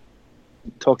and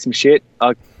talk some shit.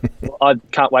 I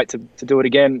can't wait to do it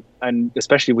again, and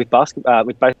especially with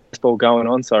baseball going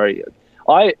on. Sorry,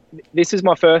 this is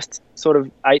my first sort of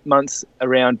 8 months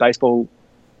around baseball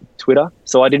Twitter,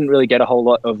 so I didn't really get a whole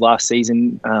lot of last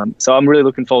season. So I'm really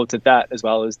looking forward to that, as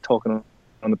well as talking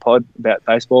on the pod about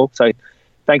baseball. So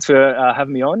thanks for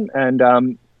having me on,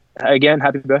 and again,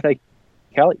 happy birthday,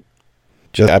 Callie.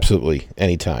 Just absolutely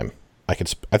anytime. I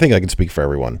think I can speak for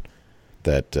everyone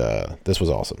that this was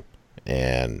awesome,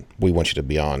 and we want you to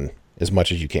be on as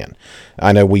much as you can.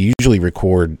 I know we usually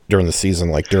record during the season,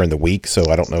 like during the week, so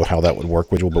I don't know how that would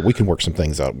work with you, but we can work some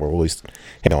things out where we'll at least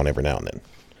hit on every now and then.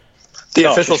 The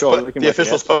official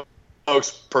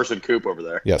spokesperson, Coop, over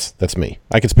there. Yes, that's me.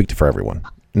 I can speak for everyone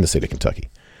in the state of Kentucky.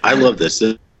 I love this.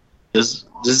 This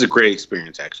is a great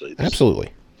experience, actually.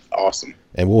 Absolutely. Awesome.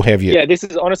 And we'll have you. Yeah, this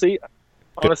is honestly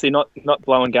not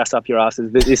blowing gas up your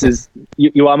asses. This is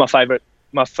you are my favorite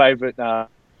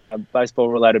baseball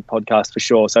related podcast for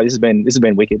sure. So this has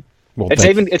been wicked. Well,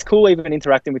 it's cool even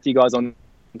interacting with you guys on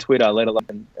Twitter, let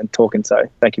alone and talking. So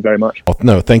thank you very much. Oh,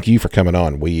 no, thank you for coming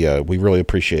on. We really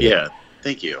appreciate it. Yeah,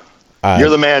 thank you. You're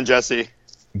the man, Jesse.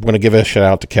 Want to give a shout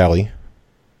out to Callie.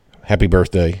 Happy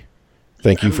birthday.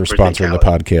 Thank you for sponsoring the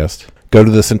podcast. Go to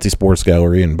the Cincy Sports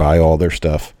Gallery and buy all their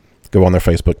stuff. Go on their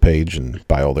Facebook page and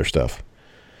buy all their stuff.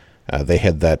 They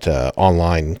had that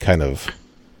online kind of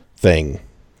thing.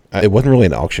 It wasn't really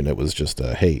an auction. It was just,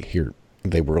 hey, here.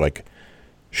 They were like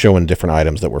showing different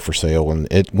items that were for sale, and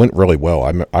it went really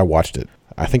well. I watched it.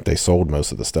 I think they sold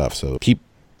most of the stuff, so keep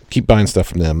buying stuff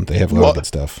from them. They have a lot of good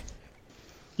stuff.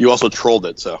 You also trolled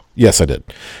it, so. Yes, I did.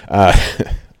 I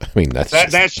mean,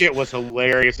 that shit was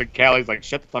hilarious, and Callie's like,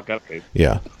 shut the fuck up, dude.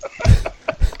 Yeah.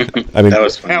 I mean, that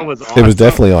was fun. That was awesome. It was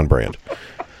definitely on brand.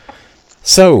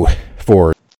 So,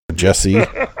 for Jesse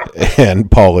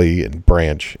and Paulie and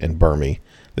Branch and Bermie,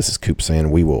 this is Coop saying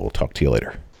we will talk to you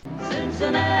later.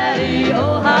 Cincinnati,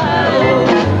 Ohio,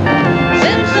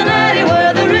 Cincinnati,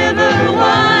 where the river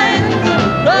winds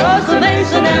across the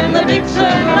Mason and the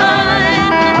Dixon line.